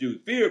 Nation of the Jews,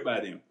 feared by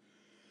them.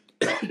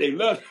 They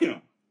loved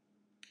him.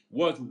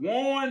 Was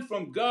warned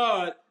from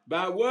God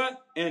by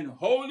what? An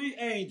holy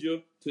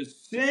angel to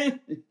send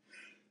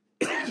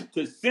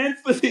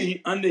for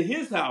thee unto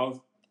his house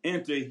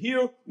and to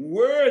hear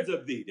words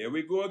of thee. There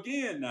we go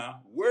again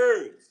now.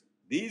 Words.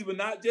 These were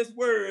not just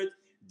words.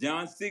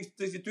 John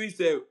 6:63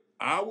 said,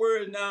 our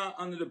words now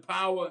under the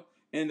power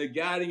and the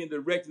guiding and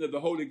direction of the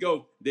Holy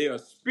Ghost. They are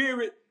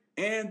spirit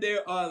and they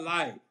are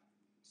life.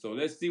 So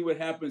let's see what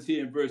happens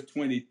here in verse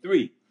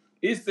 23.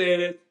 It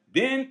says,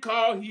 then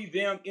called he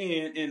them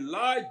in and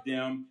lodged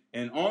them,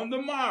 and on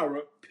the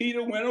morrow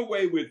Peter went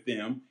away with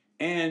them,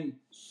 and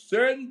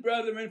certain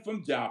brethren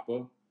from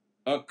Joppa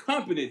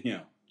accompanied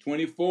him.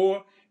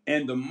 24,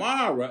 and the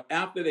morrow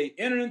after they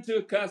entered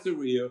into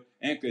Caesarea,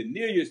 and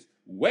Cornelius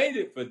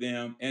waited for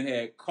them and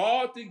had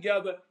called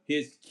together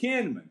his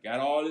kinsmen, got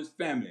all his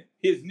family,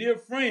 his near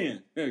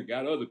friends,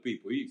 got other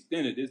people. He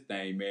extended this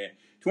thing, man.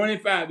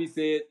 25, he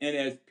said, and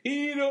as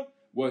Peter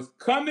was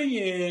coming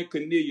in,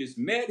 Cornelius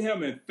met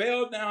him and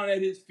fell down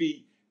at his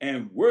feet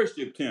and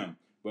worshipped him.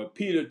 But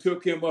Peter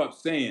took him up,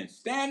 saying,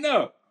 stand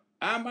up,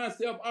 I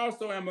myself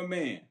also am a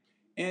man.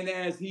 And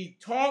as he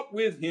talked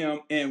with him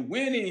and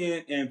went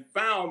in and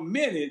found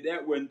many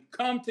that would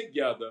come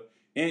together,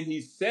 and he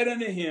said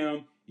unto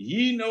him,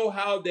 ye know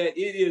how that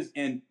it is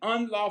an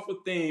unlawful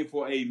thing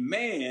for a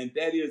man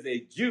that is a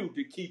Jew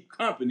to keep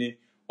company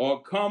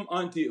or come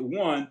unto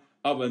one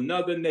of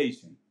another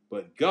nation.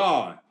 But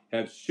God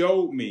hath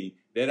showed me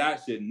that I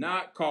should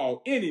not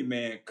call any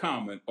man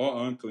common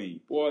or unclean.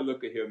 Boy,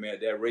 look at here, man,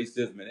 that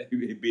racism,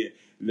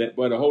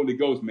 but the Holy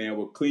Ghost, man,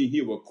 will clean.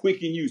 He will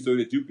quicken you so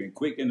that you can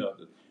quicken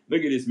others.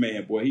 Look at this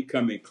man, boy. He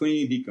coming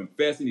clean. He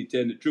confessing. He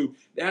telling the truth.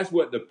 That's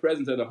what the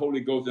presence of the Holy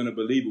Ghost in a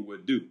believer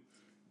would do.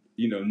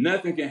 You know,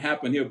 nothing can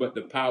happen here but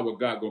the power of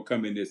God gonna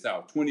come in this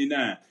house.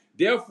 29.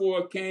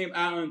 Therefore came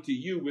I unto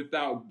you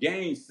without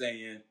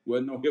gainsaying.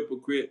 Wasn't no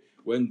hypocrite.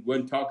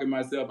 Wasn't talking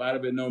myself out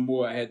of it no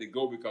more. I had to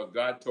go because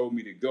God told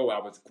me to go.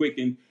 I was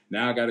quickened.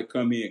 Now I got to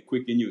come here and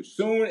quicken you.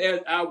 Soon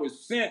as I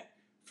was sent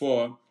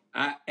for,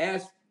 I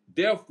asked,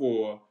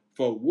 therefore,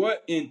 for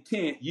what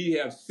intent ye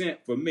have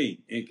sent for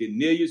me? And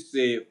Cornelius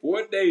said,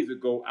 4 days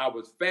ago I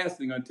was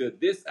fasting until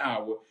this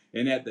hour,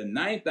 and at the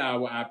 9th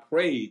hour I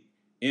prayed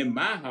in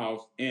my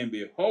house, and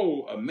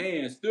behold, a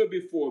man stood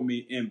before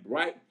me in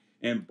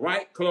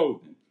bright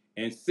clothing,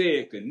 and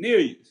said,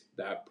 Cornelius,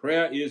 thy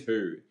prayer is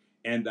heard,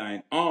 and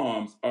thine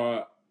alms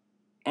are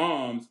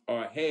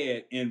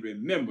had in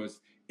remembrance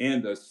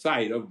in the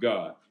sight of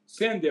God.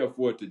 Send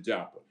therefore to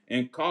Joppa,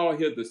 and call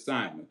hither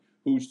Simon,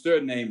 whose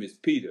surname is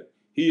Peter.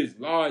 He is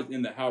lodged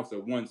in the house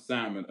of one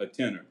Simon, a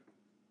tenor,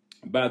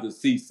 by the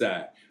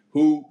seaside,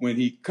 who, when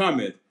he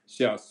cometh,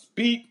 shall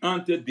speak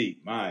unto thee,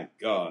 my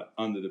God,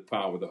 under the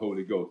power of the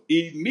Holy Ghost.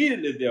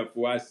 Immediately,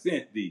 therefore, I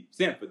sent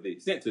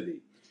to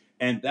thee,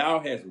 and thou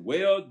hast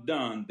well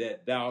done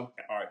that thou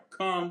art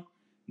come.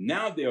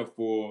 Now,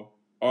 therefore,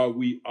 are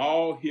we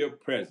all here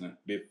present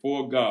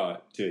before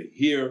God to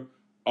hear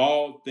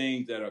all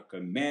things that are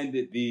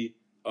commanded thee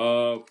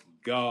of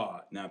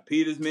God. Now,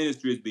 Peter's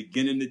ministry is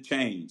beginning to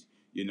change.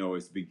 You know,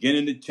 it's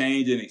beginning to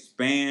change and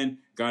expand.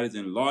 God is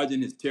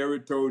enlarging his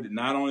territory to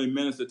not only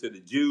minister to the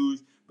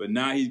Jews, but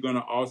now he's going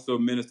to also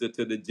minister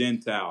to the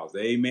Gentiles.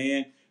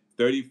 Amen.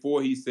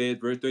 34, he says,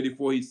 verse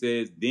 34, he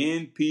says,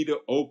 then Peter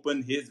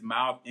opened his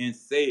mouth and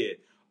said,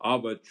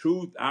 of a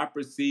truth I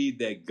perceive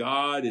that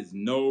God is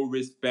no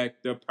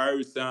respecter of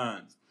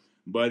persons,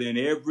 but in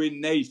every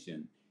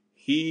nation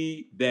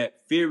he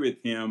that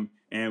feareth him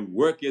and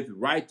worketh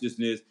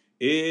righteousness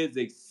is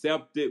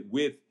accepted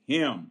with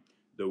him.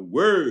 The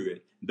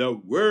word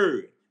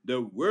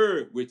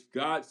which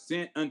God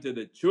sent unto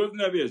the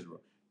children of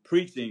Israel,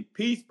 preaching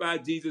peace by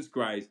Jesus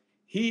Christ,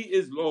 he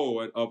is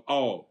Lord of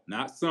all,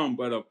 not some,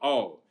 but of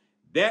all.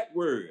 That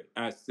word,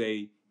 I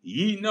say,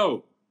 ye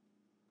know,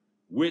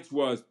 which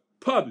was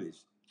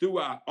published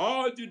throughout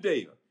all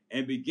Judea,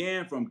 and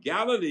began from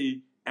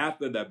Galilee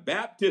after the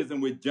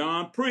baptism which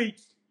John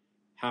preached,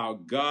 how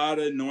God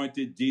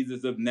anointed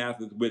Jesus of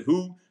Nazareth with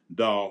who?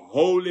 The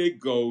Holy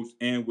Ghost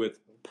and with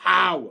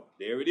power.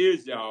 There it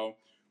is, y'all.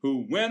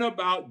 Who went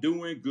about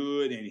doing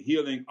good and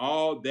healing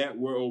all that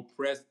were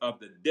oppressed of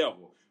the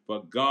devil,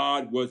 for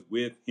God was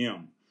with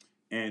him.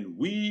 And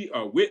we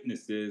are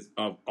witnesses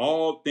of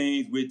all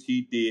things which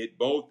he did,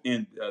 both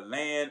in the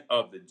land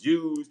of the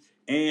Jews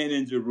and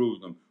in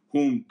Jerusalem,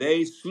 whom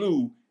they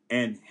slew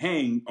and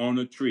hanged on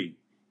a tree.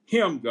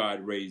 Him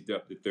God raised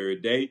up the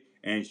third day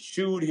and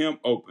shewed him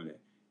openly,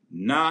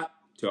 not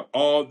to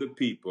all the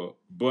people,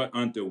 but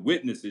unto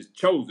witnesses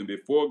chosen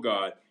before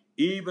God,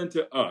 even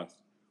to us,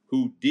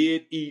 who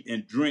did eat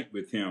and drink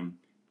with him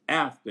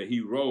after he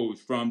rose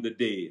from the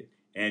dead.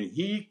 And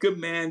he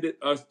commanded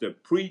us to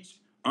preach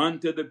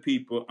unto the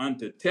people, and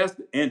to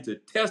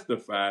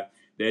testify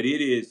that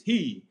it is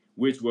he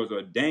which was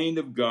ordained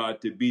of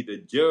God to be the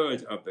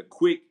judge of the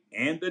quick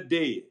and the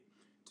dead.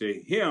 To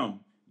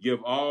him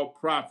give all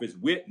prophets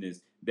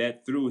witness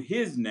that through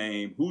his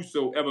name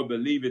whosoever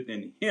believeth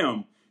in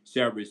him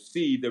shall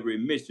receive the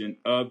remission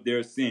of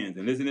their sins.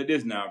 And listen to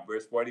this now,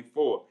 verse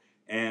 44.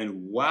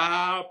 And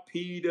while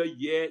Peter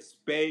yet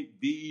spake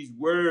these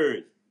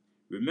words,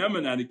 remember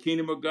now, the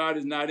kingdom of God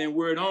is not in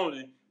word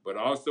only, but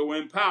also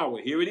in power.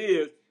 Here it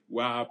is.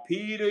 While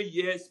Peter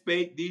yet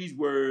spake these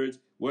words,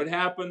 what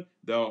happened?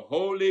 The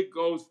Holy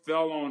Ghost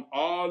fell on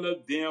all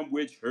of them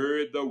which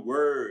heard the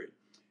word.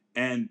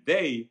 And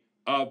they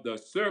of the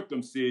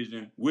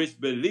circumcision which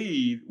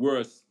believed were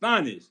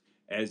astonished,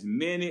 as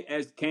many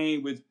as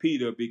came with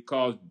Peter,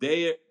 because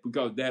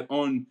that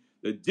on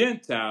the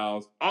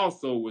Gentiles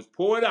also was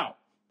poured out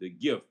the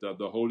gift of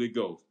the Holy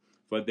Ghost.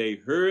 For they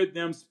heard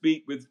them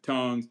speak with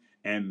tongues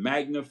and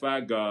magnify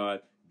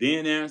God.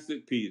 Then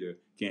answered Peter,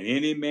 can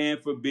any man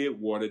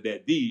forbid water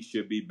that these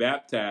should be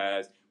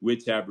baptized,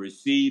 which have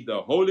received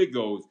the Holy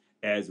Ghost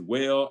as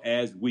well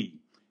as we?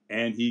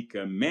 And he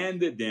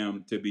commanded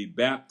them to be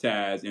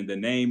baptized in the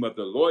name of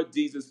the Lord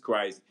Jesus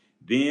Christ.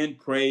 Then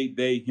prayed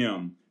they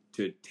him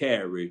to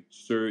tarry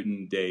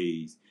certain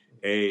days.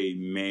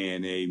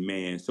 Amen,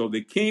 amen. So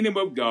the kingdom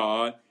of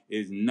God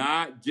is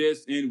not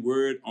just in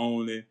word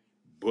only,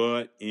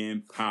 but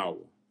in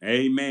power.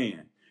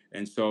 Amen.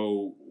 And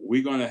so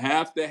we're going to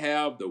have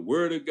the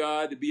word of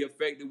God to be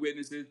effective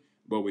witnesses,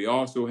 but we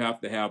also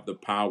have to have the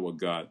power of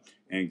God.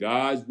 And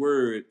God's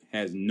word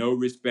has no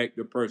respect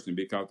to person,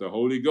 because the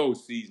Holy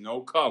Ghost sees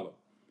no color.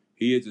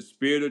 He is the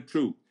spirit of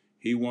truth.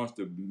 He wants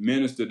to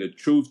minister the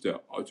truth to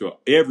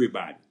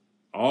everybody,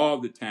 all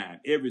the time,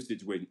 every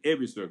situation,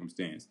 every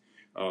circumstance.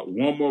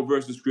 One more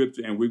verse of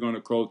scripture, and we're going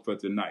to close for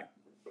tonight.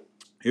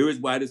 Here is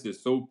why this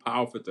is so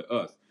powerful to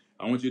us.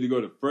 I want you to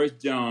go to 1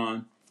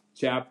 John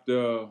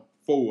chapter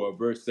 4,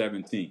 verse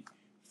 17.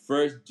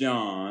 1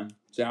 John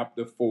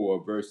chapter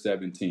 4, verse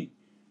 17.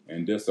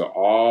 And this will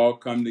all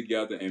come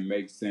together and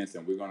make sense.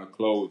 And we're going to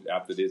close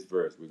after this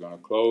verse.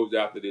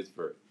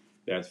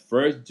 That's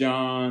 1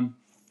 John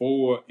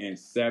 4 and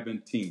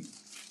 17.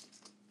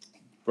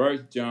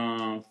 1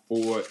 John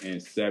 4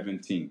 and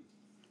 17.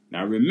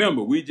 Now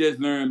remember, we just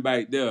learned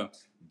back there,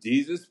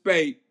 Jesus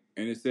spake,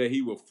 and it said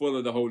he was full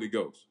of the Holy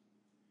Ghost.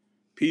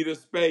 Peter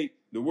spake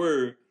the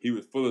word, he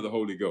was full of the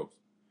Holy Ghost.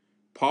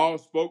 Paul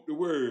spoke the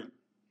word,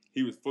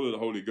 he was full of the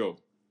Holy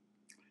Ghost.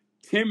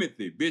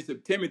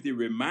 Bishop Timothy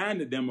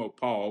reminded them of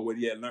Paul, what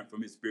he had learned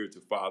from his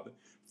spiritual father,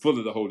 full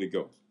of the Holy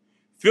Ghost.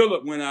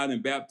 Philip went out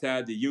and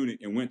baptized the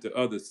eunuch and went to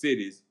other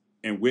cities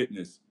and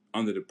witnessed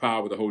under the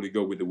power of the Holy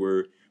Ghost with the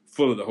word,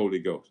 full of the Holy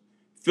Ghost.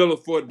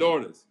 Philip's 4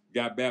 daughters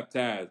got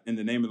baptized in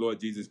the name of the Lord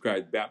Jesus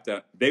Christ,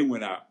 baptized. They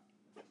went out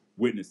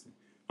witnessing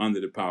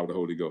under the power of the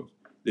Holy Ghost.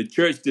 The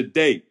church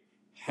today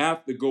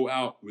have to go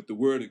out with the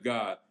word of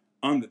God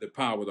under the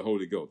power of the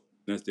Holy Ghost.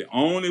 That's the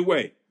only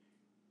way.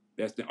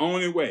 That's the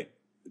only way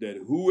that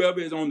whoever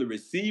is on the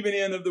receiving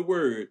end of the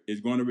word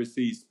is going to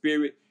receive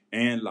spirit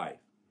and life.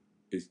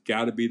 It's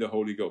got to be the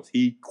Holy Ghost.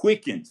 He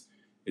quickens.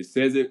 It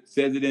says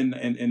it in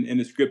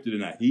the scripture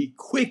tonight. He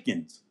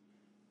quickens,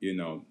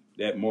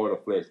 that mortal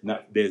flesh.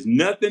 There's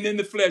nothing in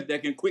the flesh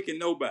that can quicken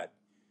nobody.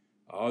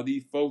 All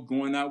these folks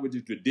going out with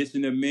the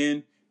tradition of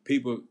men,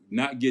 people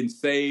not getting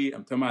saved.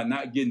 I'm talking about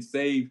not getting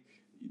saved.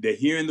 They're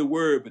hearing the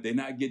word, but they're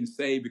not getting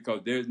saved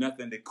because there's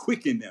nothing to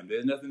quicken them.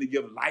 There's nothing to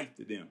give life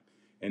to them.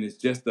 And it's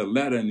just a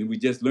letter, and we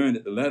just learned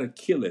that the letter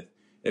killeth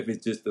if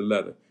it's just a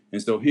letter.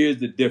 And so here's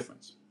the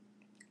difference.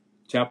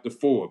 Chapter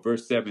 4,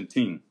 verse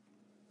 17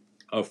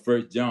 of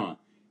 1 John.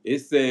 It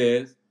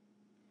says,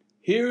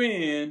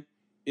 herein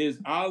is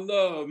our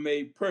love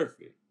made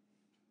perfect,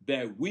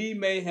 that we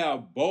may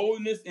have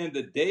boldness in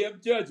the day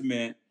of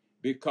judgment,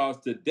 because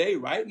today,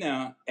 right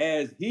now,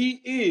 as he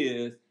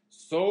is,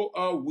 so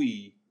are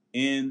we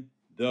in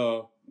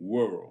the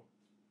world.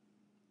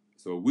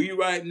 So we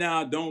right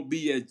now don't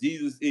be as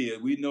Jesus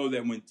is. We know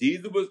that when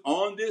Jesus was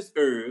on this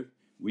earth,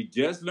 we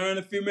just learned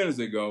a few minutes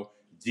ago,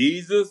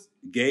 Jesus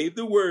gave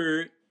the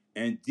word,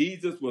 and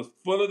Jesus was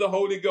full of the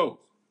Holy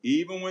Ghost.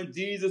 Even when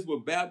Jesus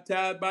was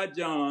baptized by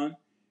John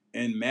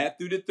in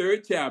Matthew the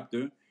 3rd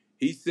chapter,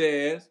 he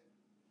says,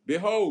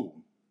 behold,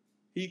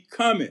 he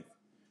cometh,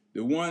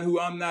 the one who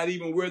I'm not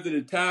even worthy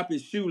to tie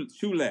his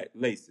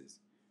shoelaces.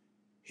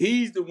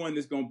 He's the one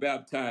that's going to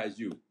baptize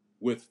you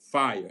with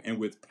fire and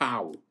with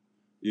power,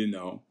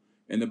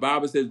 And the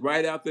Bible says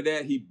right after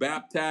that, he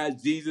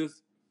baptized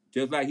Jesus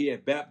just like he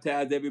had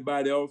baptized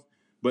everybody else.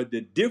 But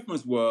the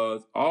difference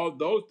was all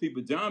those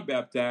people John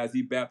baptized,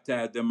 he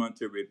baptized them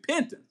unto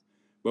repentance.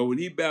 But when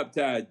he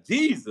baptized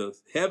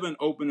Jesus, heaven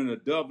opened and a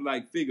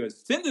dove-like figure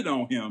ascended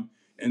on him.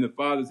 And the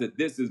Father said,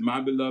 this is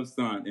my beloved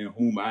Son in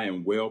whom I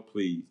am well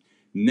pleased.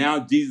 Now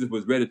Jesus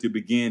was ready to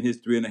begin his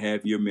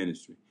 3.5-year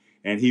ministry.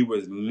 And he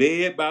was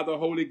led by the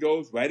Holy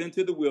Ghost right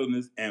into the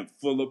wilderness and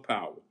full of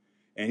power.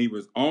 And he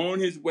was on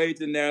his way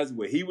to Nazareth,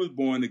 where he was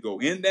born, to go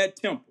in that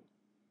temple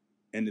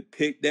and to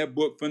pick that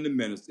book from the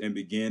minister and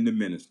begin to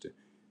minister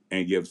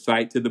and give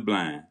sight to the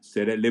blind,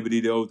 set at liberty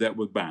those that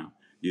was bound,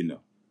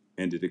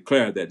 and to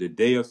declare that the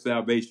day of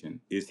salvation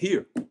is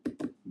here.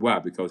 Why?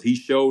 Because he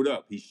showed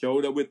up. He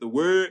showed up with the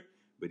word,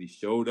 but he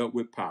showed up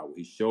with power.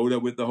 He showed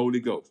up with the Holy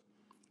Ghost.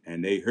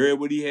 And they heard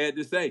what he had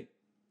to say.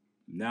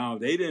 Now,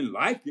 they didn't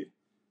like it.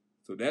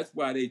 So that's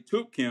why they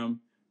took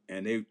him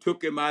and they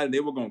took him out and they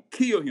were going to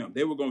kill him.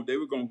 They were going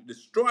to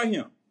destroy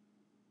him.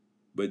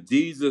 But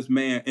Jesus,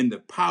 man, in the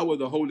power of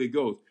the Holy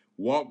Ghost,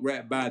 walked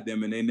right by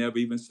them and they never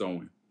even saw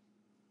him.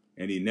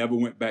 And he never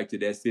went back to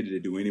that city to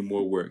do any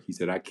more work. He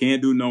said, I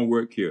can't do no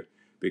work here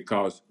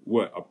because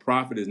what? A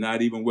prophet is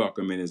not even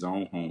welcome in his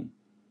own home.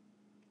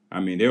 I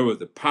mean, there was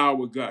the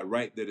power of God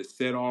right there to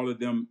set all of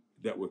them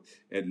that were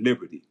at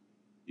liberty.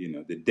 You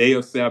know, the day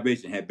of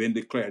salvation had been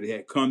declared. It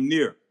had come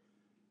near.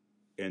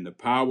 And the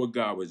power of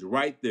God was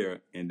right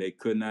there, and they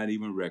could not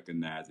even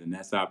recognize it. And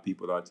that's how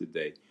people are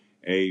today.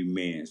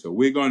 Amen. So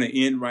we're going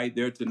to end right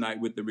there tonight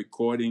with the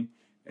recording.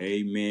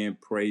 Amen.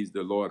 Praise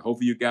the Lord.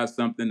 Hopefully you got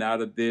something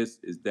out of this,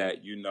 is that,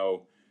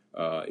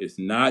 it's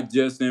not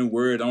just in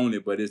word only,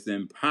 but it's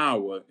in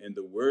power. And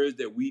the words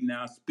that we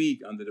now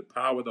speak under the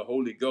power of the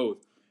Holy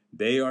Ghost,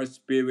 they are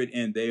spirit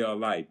and they are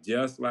life.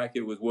 Just like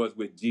it was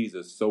with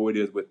Jesus, so it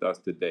is with us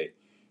today.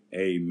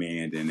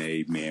 Amen and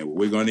amen.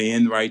 We're going to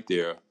end right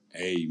there.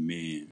 Amen.